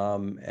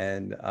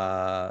 and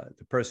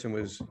the person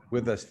was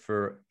with us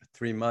for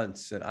 3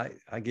 months, and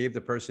I gave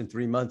the person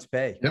 3 months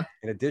pay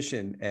in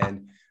addition,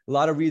 and a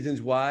lot of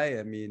reasons why.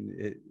 I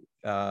mean,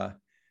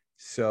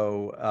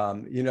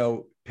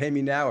 pay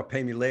me now or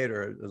pay me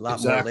later. A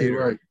lot more later.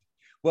 Right.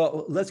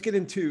 Well, let's get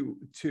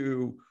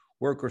into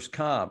workers'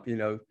 comp.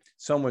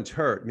 Someone's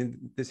hurt. I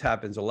mean, this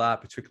happens a lot,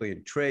 particularly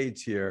in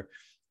trades here.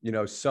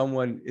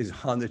 Someone is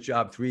on the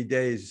job 3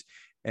 days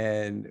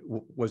and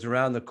was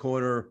around the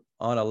corner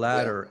on a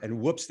ladder, and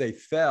whoops, they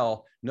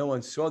fell. No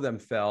one saw them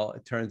fell.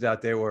 It turns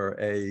out they were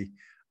a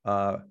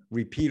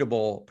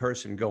repeatable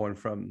person going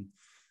from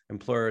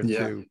employer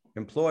to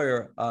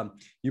employer.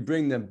 You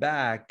bring them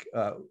back.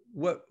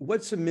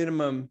 What's the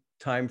minimum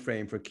time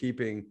frame for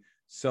keeping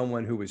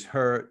someone who was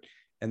hurt,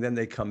 and then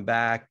they come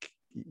back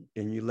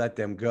and you let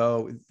them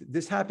go?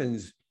 This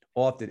happens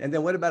often. And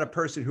then what about a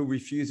person who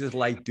refuses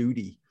light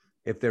duty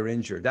if they're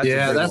injured?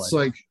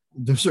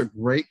 Those are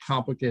great,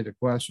 complicated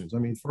questions. I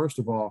mean, first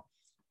of all,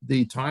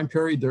 the time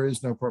period, there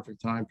is no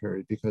perfect time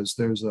period, because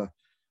there's a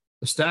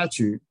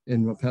statute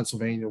in the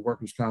Pennsylvania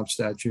workers' comp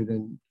statute,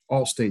 and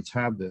all states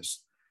have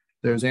this.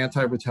 There's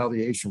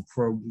anti-retaliation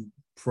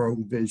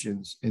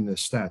provisions in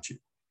this statute.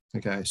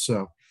 Okay,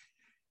 so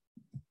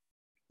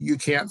you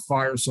can't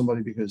fire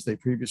somebody because they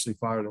previously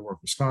filed a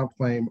workers' comp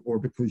claim, or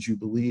because you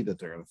believe that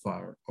they're going to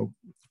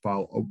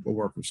file a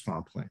workers'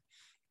 comp claim.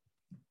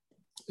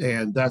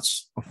 And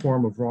that's a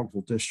form of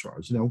wrongful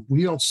discharge.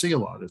 We don't see a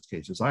lot of those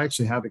cases. I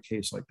actually have a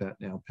case like that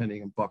now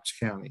pending in Bucks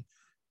County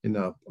in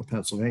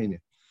Pennsylvania,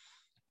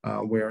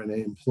 where an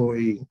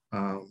employee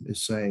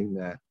is saying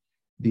that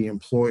the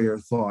employer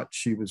thought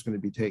she was going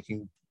to be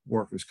taking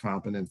workers'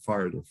 comp and then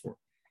fired her for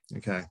it.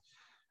 Okay.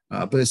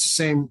 But it's the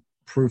same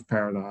proof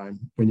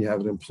paradigm when you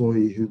have an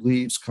employee who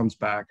leaves, comes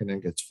back, and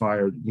then gets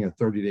fired,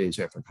 30 days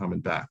after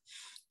coming back.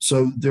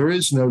 So there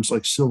is no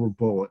silver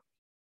bullet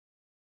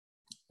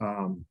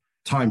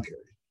time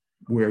period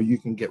where you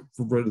can get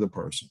rid of the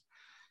person.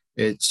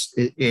 It's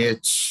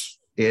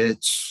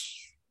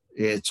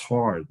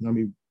hard. I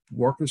mean,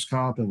 workers'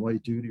 comp and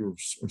light duty are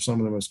some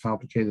of the most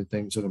complicated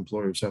things that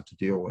employers have to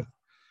deal with.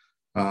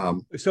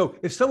 So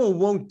if someone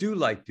won't do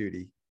light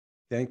duty,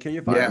 then can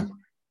you fire them?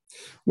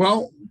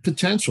 Well,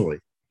 potentially,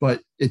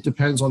 but it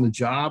depends on the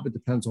job. It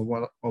depends on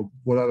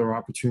what other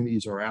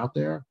opportunities are out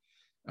there.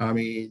 I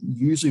mean,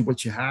 usually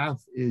what you have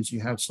is you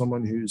have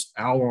someone who's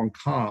out on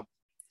comp,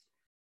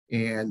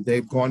 and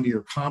they've gone to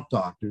your comp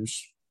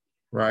doctors,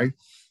 right?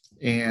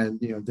 And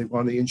they've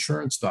gone to the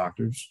insurance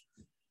doctors,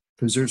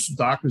 because there's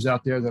doctors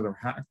out there that are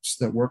hacks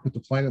that work with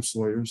the plaintiff's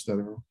lawyers that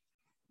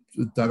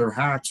are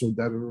hacks, or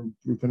that are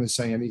going to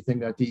say anything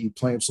that the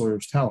plaintiff's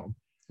lawyers tell them.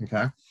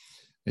 Okay,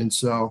 and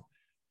so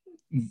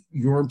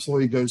your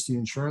employee goes to the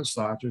insurance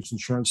doctor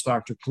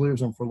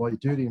clears them for light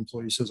duty.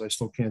 Employee says, I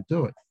still can't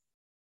do it.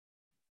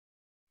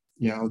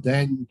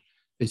 Then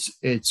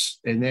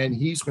and then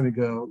he's going to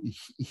go,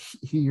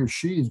 he or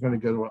she is going to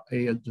go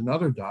to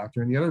another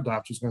doctor, and the other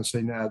doctor is going to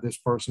say, nah, this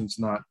person's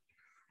not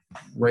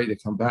ready to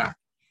come back.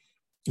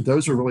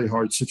 Those are really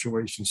hard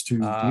situations to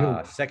deal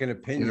with. Second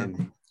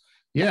opinion.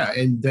 Yeah.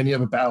 And then you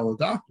have a battle of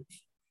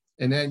doctors.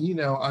 And then,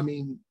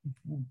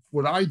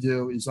 what I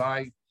do is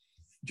I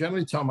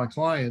generally tell my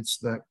clients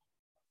that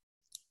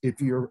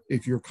if you're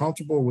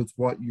comfortable with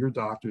what your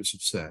doctors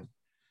have said,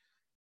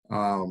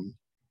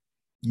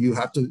 you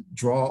have to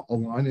draw a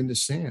line in the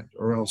sand,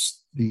 or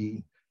else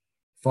the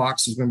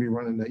fox is going to be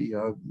running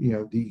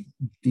the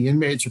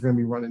inmates are going to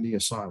be running the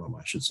asylum,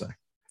 I should say.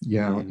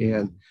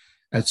 And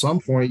at some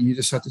point you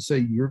just have to say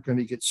you're going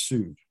to get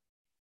sued.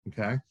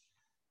 Okay.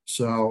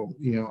 So,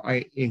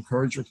 I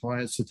encourage your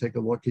clients to take a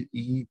look at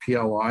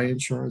EPLI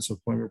insurance,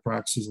 employment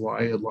practices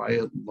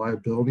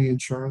liability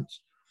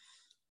insurance,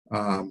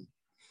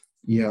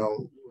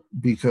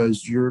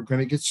 because you're going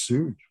to get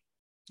sued,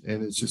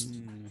 and it's just,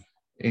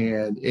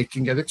 and it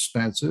can get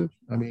expensive.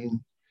 I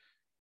mean,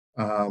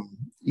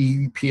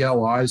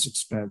 EPLI is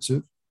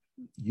expensive.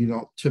 You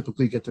don't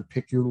typically get to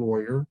pick your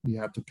lawyer.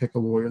 You have to pick a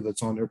lawyer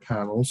that's on their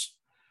panels.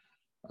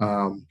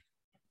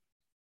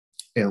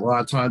 And a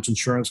lot of times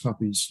insurance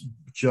companies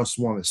just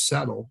want to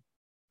settle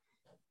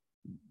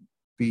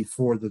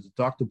before the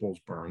deductibles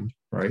burned,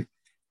 right?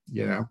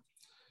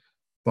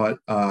 But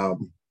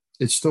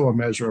it's still a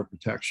measure of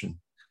protection.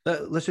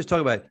 Let's just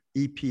talk about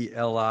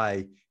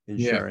EPLI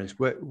insurance.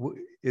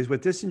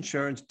 What this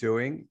insurance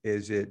doing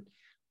is it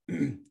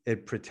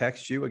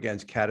protects you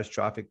against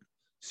catastrophic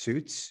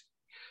suits?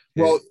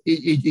 Well,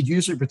 it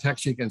usually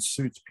protects you against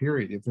suits,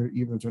 period,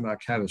 even if they're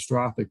not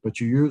catastrophic. But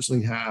you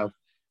usually have,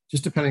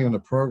 just depending on the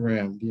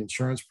program, the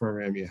insurance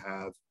program you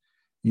have,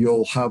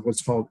 you'll have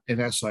what's called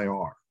an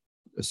SIR.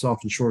 a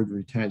self-insured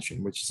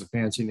retention, which is a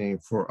fancy name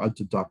for a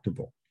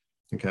deductible.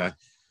 Okay.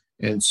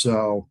 And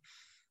so,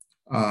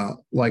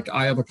 like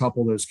I have a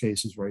couple of those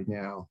cases right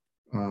now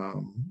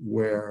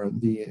where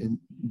the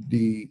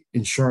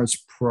insurance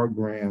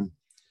program,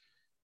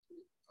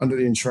 under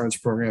the insurance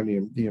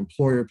program, the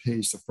employer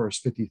pays the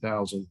first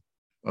 50,000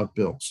 of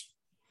bills.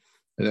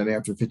 And then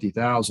after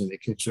 50,000,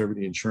 it kicks over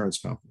the insurance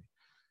company.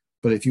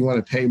 But if you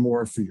want to pay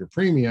more for your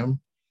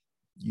premium,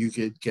 you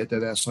could get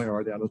that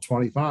SIR down to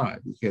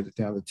 25, you get it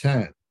down to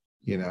 10,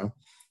 you know.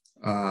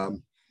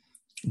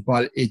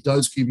 But it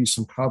does give you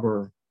some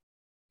cover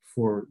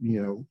for,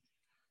 you know,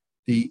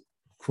 the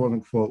quote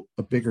unquote,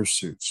 the bigger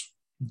suits,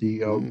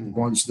 the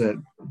ones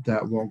that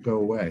won't go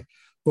away.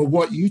 But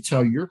what you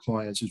tell your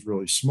clients is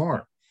really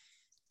smart.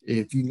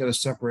 If you can get a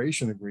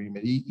separation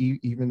agreement,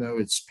 even though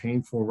it's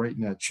painful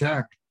writing that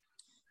check,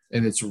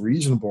 and it's a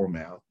reasonable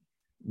amount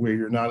where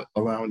you're not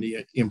allowing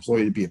the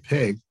employee to be a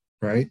pig,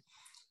 right?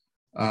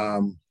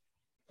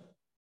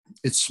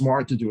 It's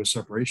smart to do a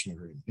separation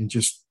agreement and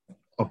just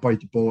bite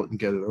the bullet and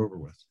get it over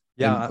with.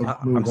 Yeah,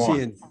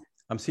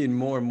 I'm seeing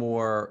more and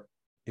more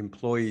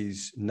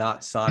employees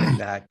not signing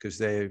that because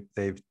you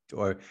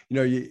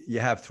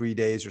have 3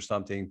 days or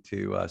something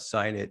to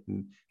sign it.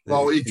 And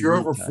well, if you're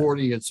over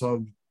 40, it's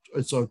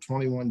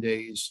 21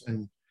 days,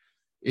 and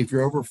if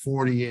you're over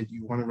 40 and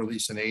you want to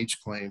release an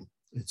age claim,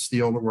 it's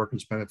the Older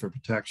Workers Benefit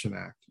Protection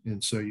Act,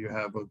 and so you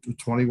have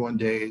 21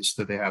 days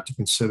that they have to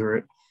consider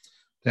it.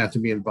 They have to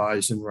be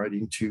advised in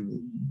writing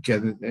to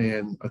get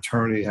an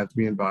attorney. They have to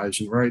be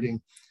advised in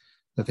writing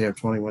that they have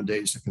 21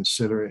 days to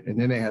consider it. And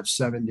then they have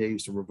 7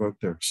 days to revoke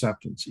their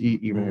acceptance,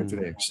 even after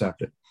they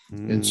accept it.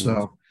 And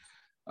so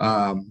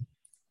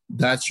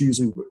that's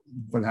usually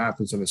what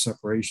happens in a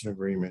separation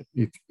agreement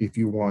if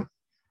you want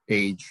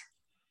age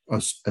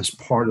as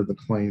part of the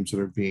claims that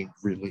are being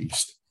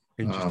released.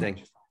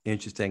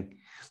 Interesting.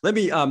 Let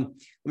me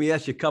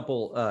ask you a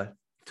couple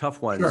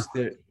tough ones.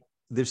 Sure.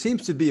 There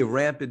seems to be a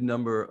rampant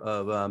number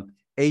of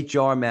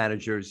HR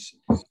managers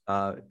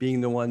being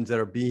the ones that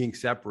are being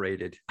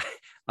separated.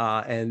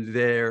 And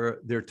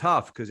they're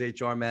tough because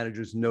HR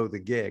managers know the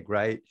gig,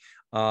 right?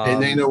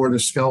 And they know where the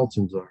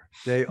skeletons are.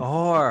 They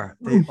are.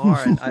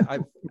 And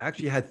I've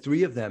actually had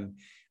 3 of them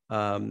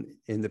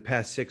in the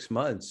past 6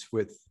 months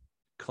with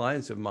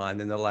clients of mine,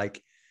 and they're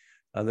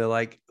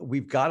like,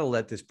 we've got to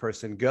let this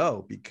person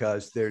go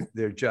because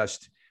they're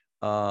just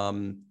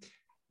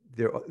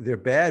they're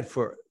bad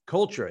for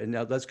culture. And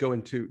now let's go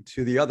into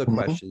the other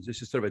questions.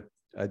 This is sort of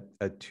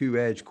a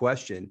two-edged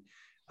question.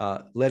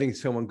 Letting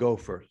someone go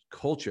for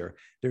culture.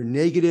 They're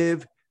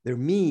negative. They're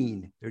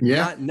mean. They're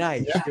not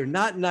nice. Yeah. They're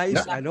not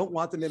nice. Yeah. I don't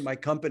want them in my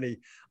company.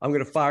 I'm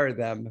going to fire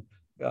them.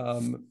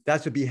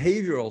 That's a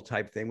behavioral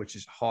type thing, which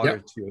is harder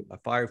to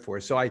fire for.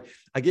 So I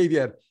gave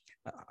you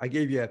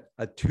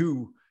a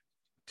two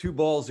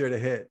balls there to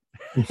hit.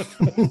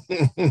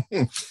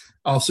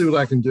 I'll see what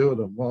I can do with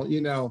them. Well,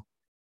 you know,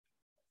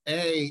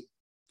 a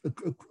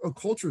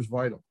culture is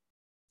vital.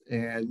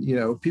 And, you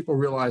know, people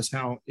realize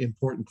how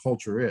important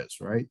culture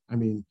is, right? I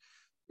mean,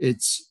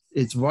 it's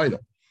vital.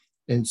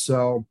 And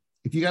so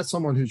if you got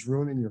someone who's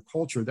ruining your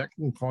culture, that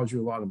can cause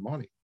you a lot of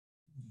money.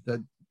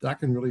 That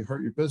can really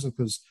hurt your business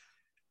because,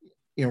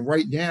 you know,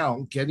 right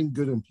now, getting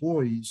good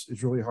employees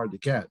is really hard to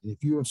get. And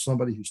if you have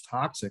somebody who's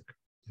toxic,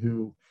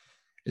 who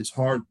is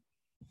hard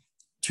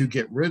to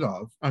get rid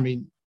of, I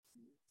mean,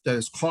 that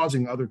is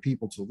causing other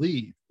people to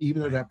leave,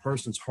 even though that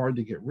person's hard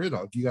to get rid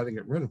of, you got to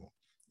get rid of them.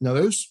 Now,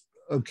 those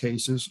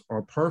cases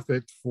are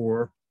perfect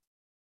for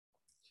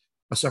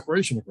a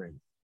separation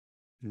agreement.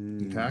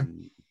 Okay.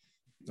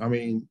 I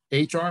mean,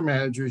 HR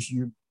managers,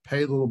 you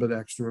pay a little bit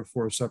extra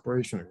for a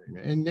separation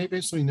agreement, and they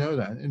basically know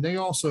that. And they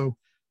also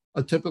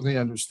typically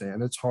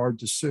understand it's hard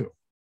to sue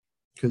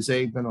because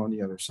they've been on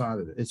the other side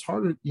of it. It's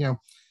harder, you know,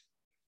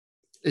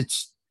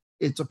 it's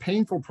a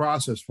painful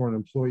process for an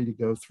employee to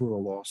go through a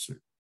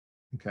lawsuit.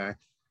 Okay.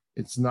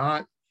 It's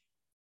not,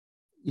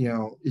 you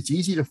know, it's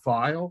easy to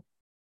file,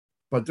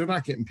 but they're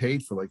not getting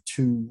paid for like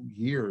 2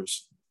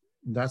 years.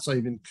 That's not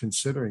even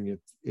considering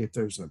if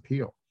there's an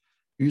appeal.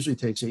 It usually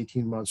takes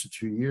 18 months to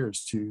 2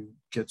 years to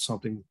get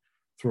something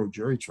through a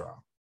jury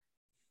trial.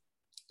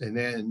 And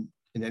then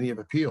you have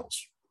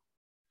appeals.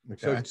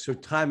 Okay? So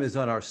time is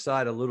on our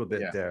side a little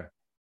bit there.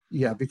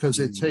 Yeah, because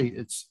it's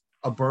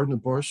a bird in the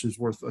bush is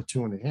worth a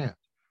 2 in the hand.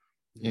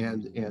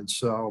 And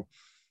so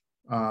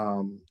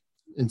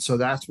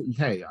that's what,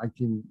 hey, I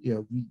can, you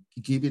know,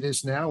 give you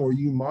this now, or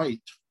you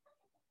might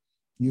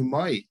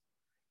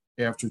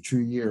after 2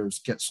 years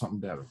get something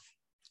better,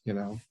 you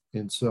know.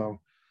 And so,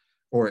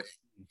 or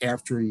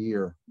after a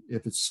year,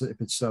 if it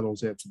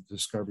settles after the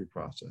discovery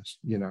process,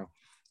 you know.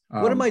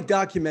 What am I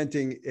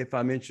documenting if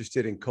I'm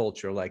interested in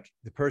culture? Like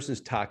the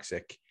person's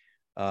toxic.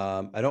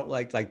 I don't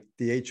like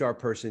the HR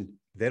person.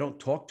 They don't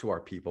talk to our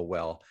people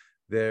well.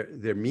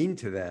 They're mean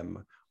to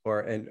them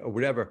or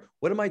whatever.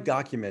 What am I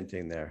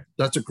documenting there?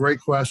 That's a great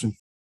question.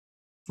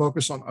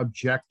 Focus on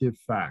objective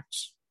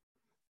facts.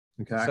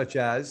 Okay. Such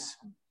as?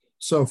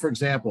 So, for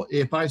example,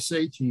 if I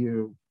say to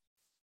you,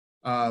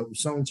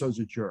 so-and-so's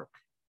a jerk,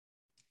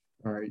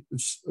 All right.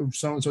 If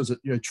so-and-so,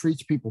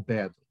 treats people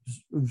badly.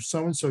 If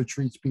so-and-so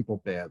treats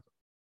people badly.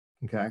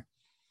 Okay.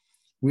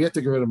 We have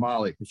to get rid of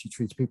Molly because she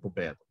treats people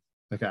badly.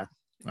 Okay. All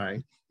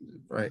right.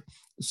 Right.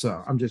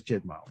 So I'm just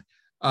kidding, Molly.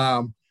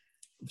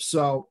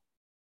 So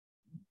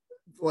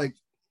like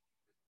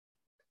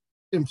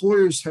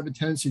employers have a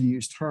tendency to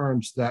use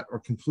terms that are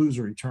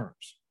conclusory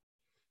terms,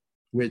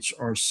 which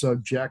are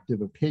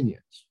subjective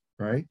opinions,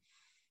 right?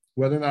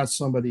 Whether or not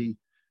somebody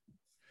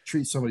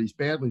treats somebody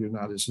badly or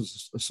not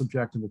is a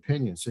subjective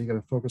opinion. So you got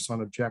to focus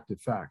on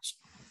objective facts.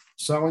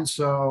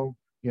 So-and-so,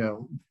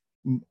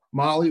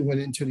 Molly went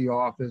into the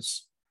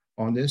office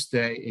on this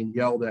day and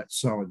yelled at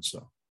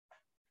so-and-so,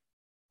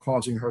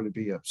 causing her to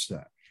be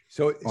upset.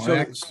 So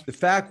the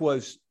fact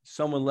was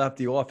someone left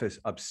the office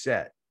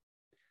upset.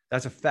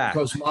 That's a fact.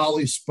 Because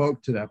Molly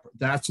spoke to that.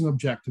 That's an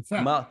objective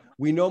fact.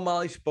 We know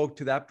Molly spoke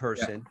to that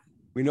person. Yeah.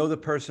 We know the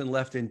person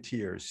left in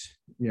tears.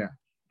 Yeah.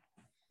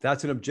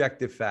 That's an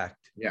objective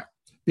fact. Yeah.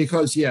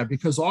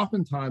 Because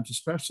oftentimes,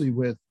 especially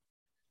with,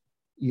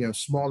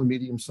 small and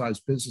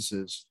medium-sized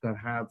businesses that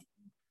have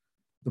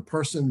the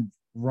person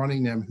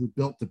running them who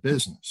built the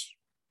business,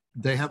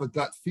 they have a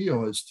gut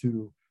feel as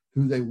to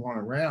who they want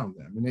around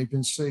them. And they've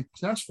been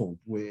successful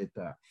with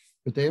that.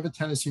 But they have a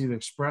tendency to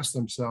express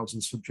themselves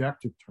in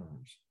subjective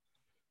terms,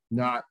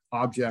 not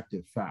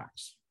objective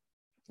facts.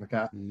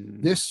 Okay.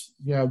 This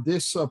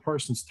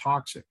person's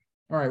toxic.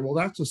 All right. Well,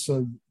 that's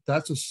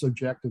a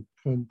subjective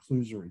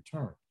conclusory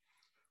term.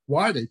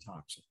 Why are they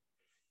toxic?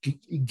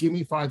 Give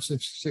me 5,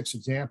 6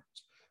 examples.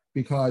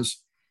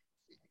 Because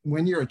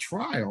when you're at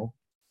trial,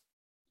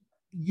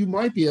 you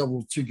might be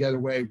able to get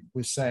away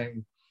with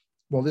saying,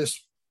 well,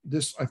 this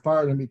I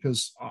fired them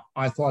because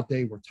I thought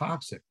they were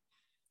toxic.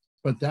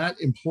 But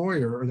that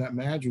employer or that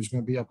manager is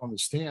going to be up on the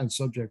stand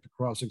subject to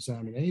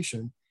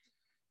cross-examination.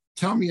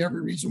 Tell me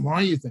every reason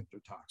why you think they're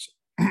toxic.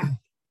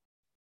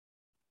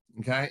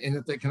 Okay. And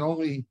if they can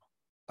only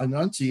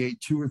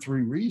enunciate 2 or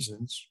 3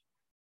 reasons,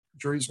 the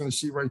jury's going to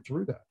see right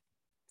through that.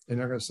 And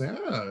they're going to say,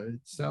 it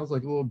sounds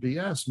like a little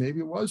BS. Maybe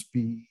it was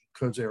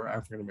because they were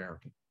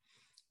African-American.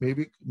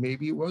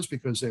 Maybe it was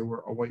because they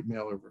were a white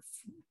male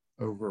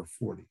over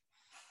 40.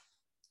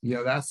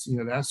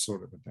 That's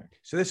sort of a thing.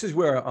 So this is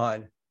where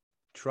on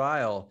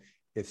trial,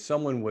 if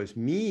someone was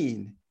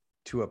mean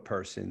to a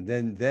person,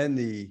 then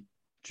the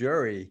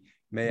jury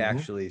may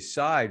actually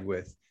side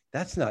with,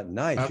 that's not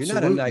nice. Absolutely.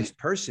 You're not a nice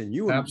person.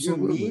 You're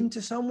mean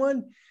to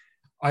someone.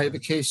 I have a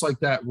case like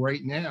that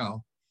right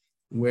now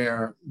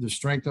where the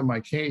strength of my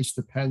case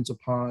depends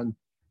upon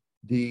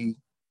the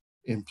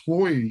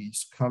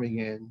employees coming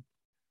in,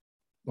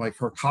 like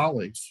her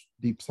colleagues,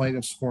 the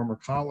plaintiff's former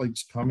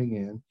colleagues coming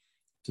in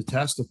to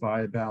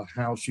testify about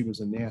how she was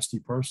a nasty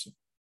person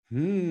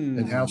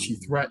and how she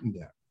threatened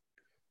them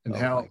and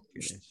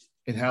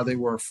how they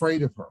were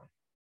afraid of her.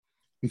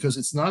 Because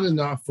it's not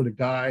enough for the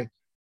guy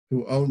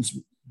who owns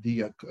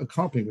the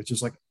company, which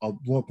is like a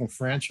local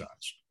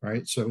franchise,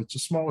 right? So it's a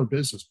smaller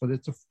business, but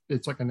it's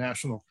like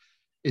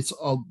it's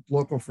a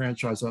local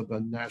franchise of a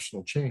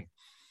national chain.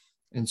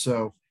 And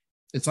so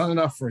it's not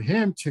enough for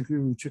him to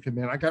come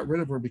in. I got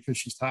rid of her because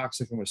she's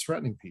toxic and was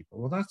threatening people.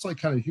 Well, that's like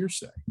kind of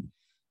hearsay.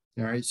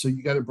 All right. So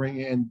you got to bring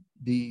in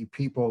the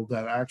people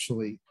that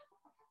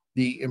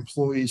the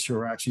employees who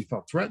are actually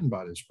felt threatened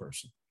by this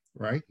person.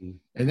 Right. Mm-hmm.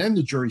 And then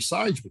the jury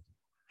sides with them,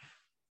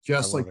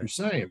 just like you're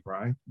saying,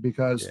 Brian,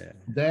 because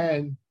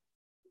then,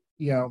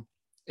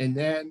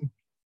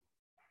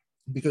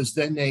 because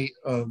then they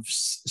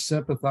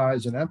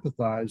sympathize and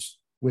empathize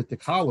with the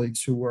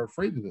colleagues who were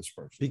afraid of this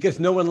person. Because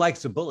no one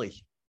likes a bully.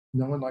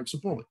 No one likes a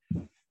bully.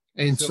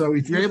 And so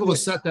if you're able to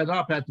set that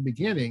up at the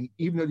beginning,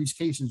 even though these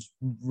cases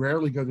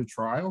rarely go to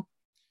trial,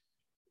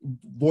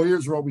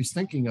 lawyers are always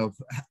thinking of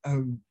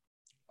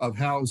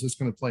how is this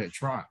going to play at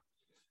trial.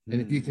 And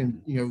if you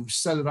can,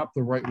 set it up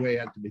the right way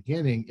at the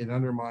beginning, it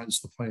undermines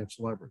the plaintiff's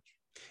leverage.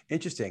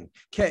 Interesting.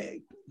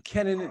 Can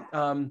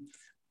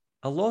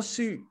a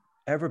lawsuit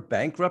ever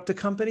bankrupt a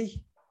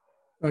company?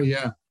 Oh,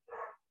 yeah.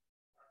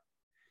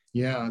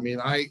 Yeah. I mean,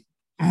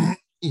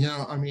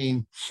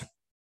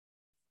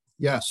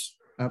 yes,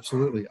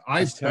 absolutely.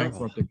 I've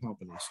bankrupted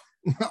companies.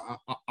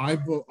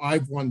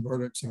 I've won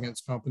verdicts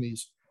against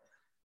companies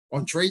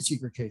on trade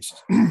secret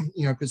cases,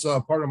 because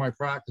part of my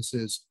practice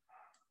is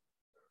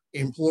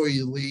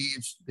employee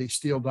leaves, they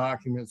steal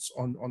documents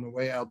on the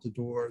way out the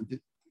door.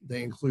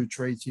 They include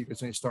trade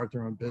secrets and they start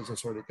their own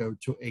business or they go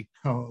to a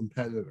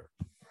competitor.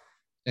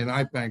 And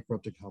I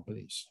bankrupted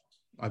companies.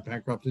 I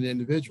bankrupted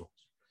individuals,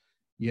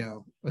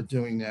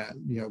 doing that,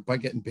 by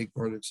getting big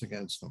verdicts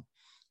against them.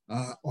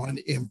 On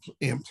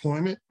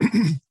employment,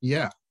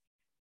 yeah,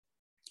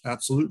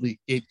 absolutely,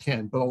 it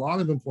can. But a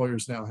lot of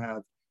employers now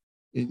have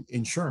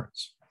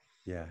insurance.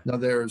 Yeah. Now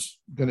there's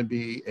going to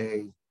be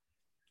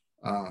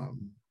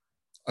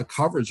a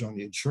coverage on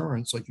the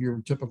insurance. Like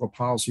your typical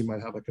policy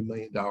might have like $1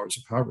 million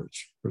of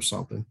coverage or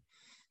something.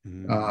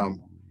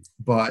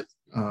 But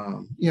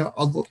a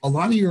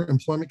lot of your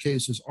employment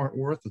cases aren't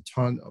worth a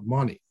ton of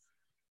money.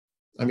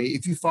 I mean,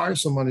 if you fire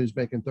someone who's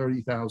making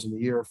 $30,000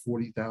 a year,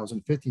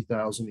 $40,000,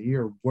 $50,000 a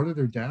year, what are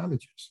their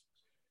damages?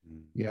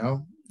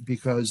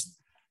 Because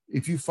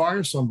if you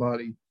fire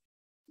somebody,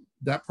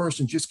 that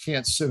person just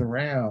can't sit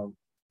around.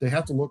 They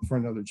have to look for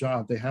another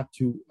job. They have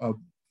to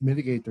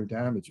mitigate their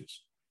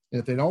damages. And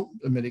if they don't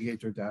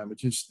mitigate their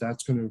damages,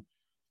 that's going to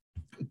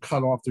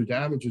cut off their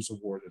damages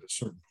award at a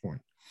certain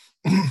point.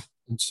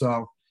 And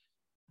so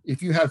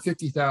if you have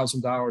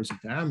 $50,000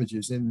 of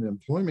damages in an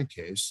employment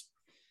case,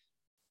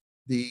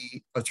 the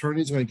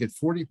attorney is going to get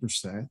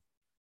 40%,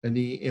 and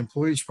the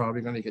employee is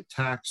probably going to get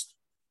taxed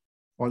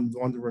on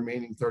the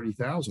remaining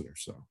 30,000 or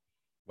so.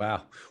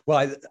 Wow.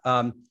 Well,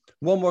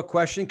 one more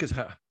question, because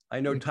I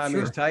know time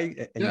is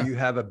tight, and you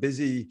have a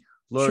busy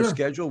lawyer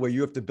schedule where you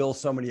have to bill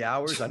so many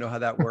hours. I know how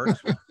that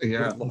works with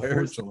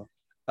lawyers.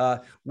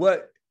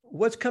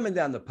 What's coming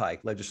down the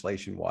pike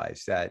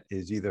legislation-wise that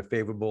is either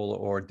favorable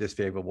or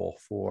disfavorable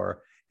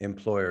for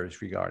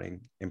employers regarding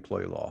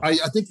employee law? I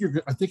think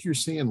you're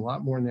seeing a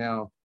lot more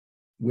now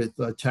with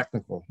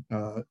technical.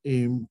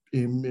 In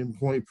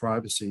employee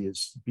privacy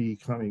is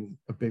becoming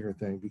a bigger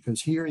thing,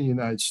 because here in the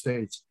United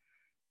States,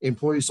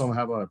 employees don't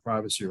have a lot of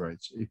privacy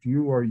rights. If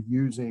you are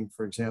using,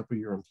 for example,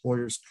 your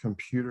employer's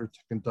computer to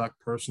conduct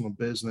personal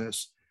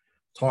business,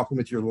 talking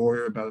with your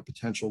lawyer about a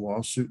potential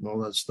lawsuit and all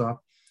that stuff,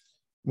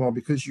 well,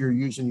 because you're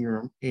using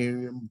your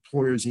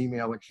employer's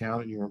email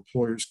account and your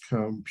employer's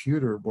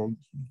computer, well,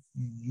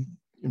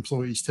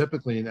 employees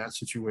typically in that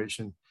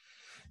situation,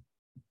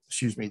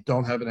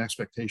 don't have an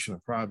expectation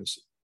of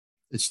privacy.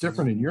 It's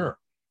different in Europe.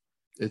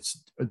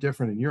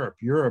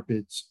 Europe,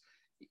 it's,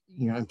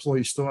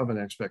 employees still have an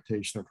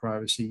expectation of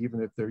privacy, even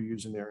if they're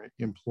using their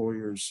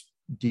employer's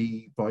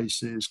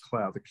devices,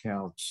 cloud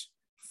accounts,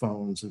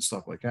 phones, and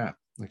stuff like that.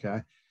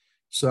 Okay.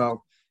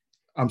 So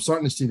I'm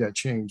starting to see that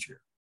change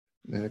here.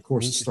 And of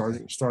course, it's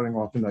starting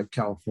off in like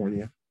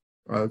California.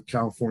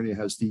 California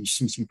has the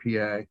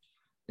CCPA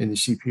and the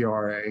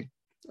CPRA.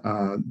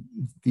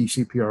 The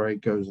CPRA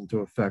goes into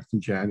effect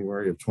in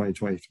January of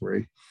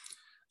 2023.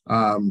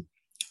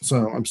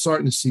 So I'm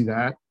starting to see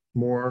that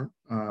more.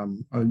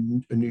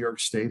 New York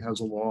State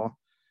has a law.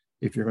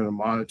 If you're going to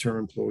monitor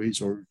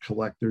employees or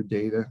collect their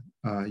data,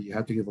 you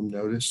have to give them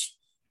notice,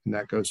 and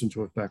that goes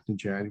into effect in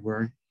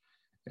January.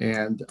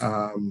 And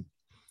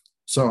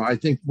so I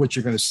think what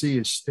you're going to see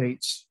is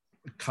states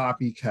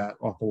copycat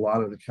off a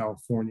lot of the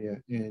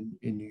California in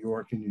New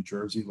York and New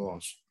Jersey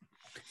laws.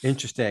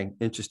 Interesting.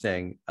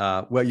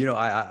 Well,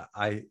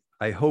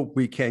 I hope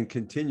we can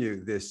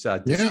continue this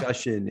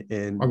discussion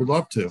in I would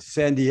love to.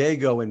 San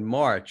Diego in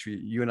March.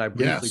 You and I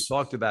briefly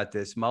talked about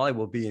this. Molly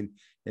will be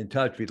in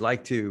touch. We'd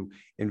like to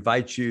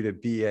invite you to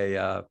be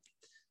a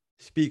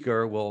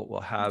speaker.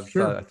 We'll have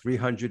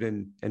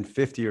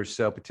 350 or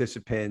so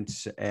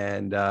participants,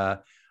 and I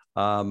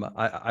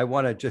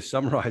want to just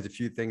summarize a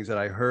few things that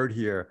I heard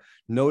here.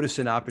 Notice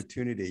and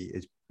opportunity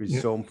is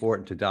so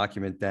important to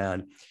document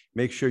down.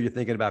 Make sure you're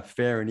thinking about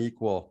fair and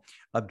equal,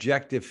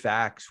 objective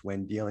facts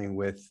when dealing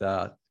with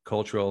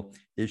cultural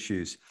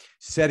issues,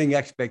 setting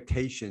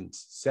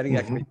expectations,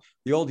 The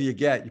older you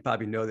get, you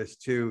probably know this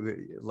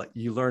too,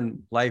 you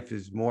learn life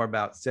is more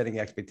about setting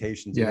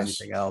expectations than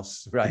anything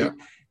else, right? Yep.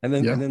 And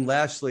then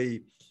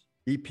lastly,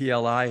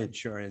 EPLI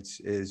insurance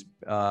is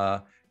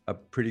a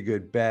pretty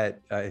good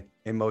bet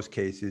in most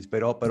cases,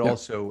 but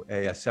also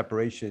a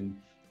separation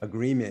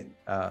agreement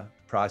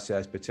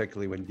process,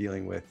 particularly when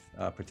dealing with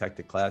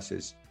protected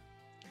classes.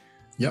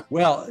 Yep.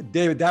 Well,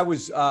 David, that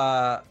was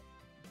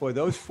boy,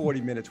 those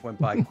 40 minutes went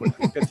by quick.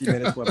 50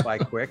 minutes went by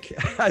quick.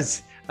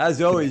 As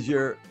always,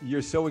 you're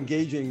so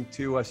engaging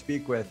to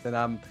speak with, and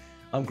I'm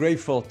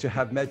grateful to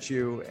have met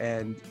you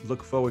and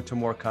look forward to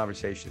more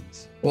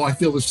conversations. Well, I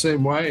feel the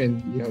same way,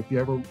 and if you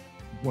ever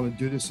want to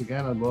do this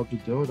again, I'd love to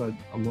do it.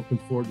 I'm looking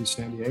forward to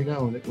San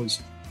Diego, and it was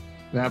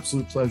an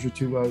absolute pleasure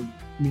to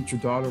meet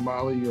your daughter,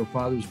 Molly. Your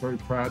father's very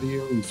proud of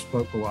you. He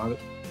spoke a lot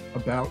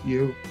about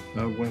you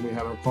when we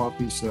had our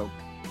coffee. So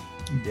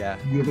yeah,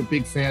 you have a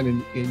big fan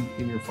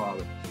in your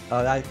father.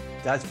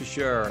 That's for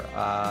sure.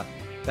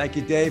 Thank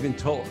you, Dave.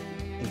 Until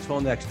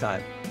next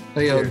time.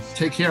 Hey,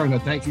 take care,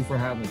 and thank you for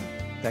having me.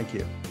 Thank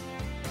you.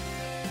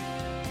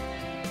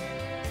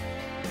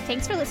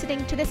 Thanks for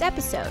listening to this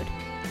episode.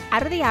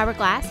 Out of the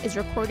Hourglass is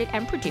recorded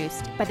and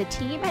produced by the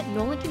team at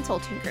Nolan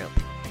Consulting Group,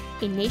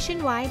 a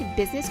nationwide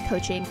business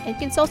coaching and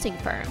consulting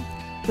firm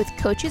with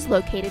coaches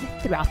located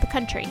throughout the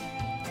country.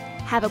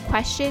 Have a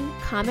question,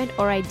 comment,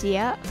 or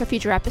idea for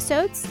future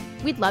episodes?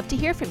 We'd love to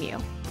hear from you.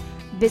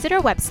 Visit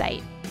our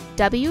website,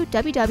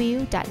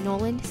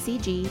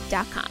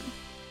 www.nolancg.com.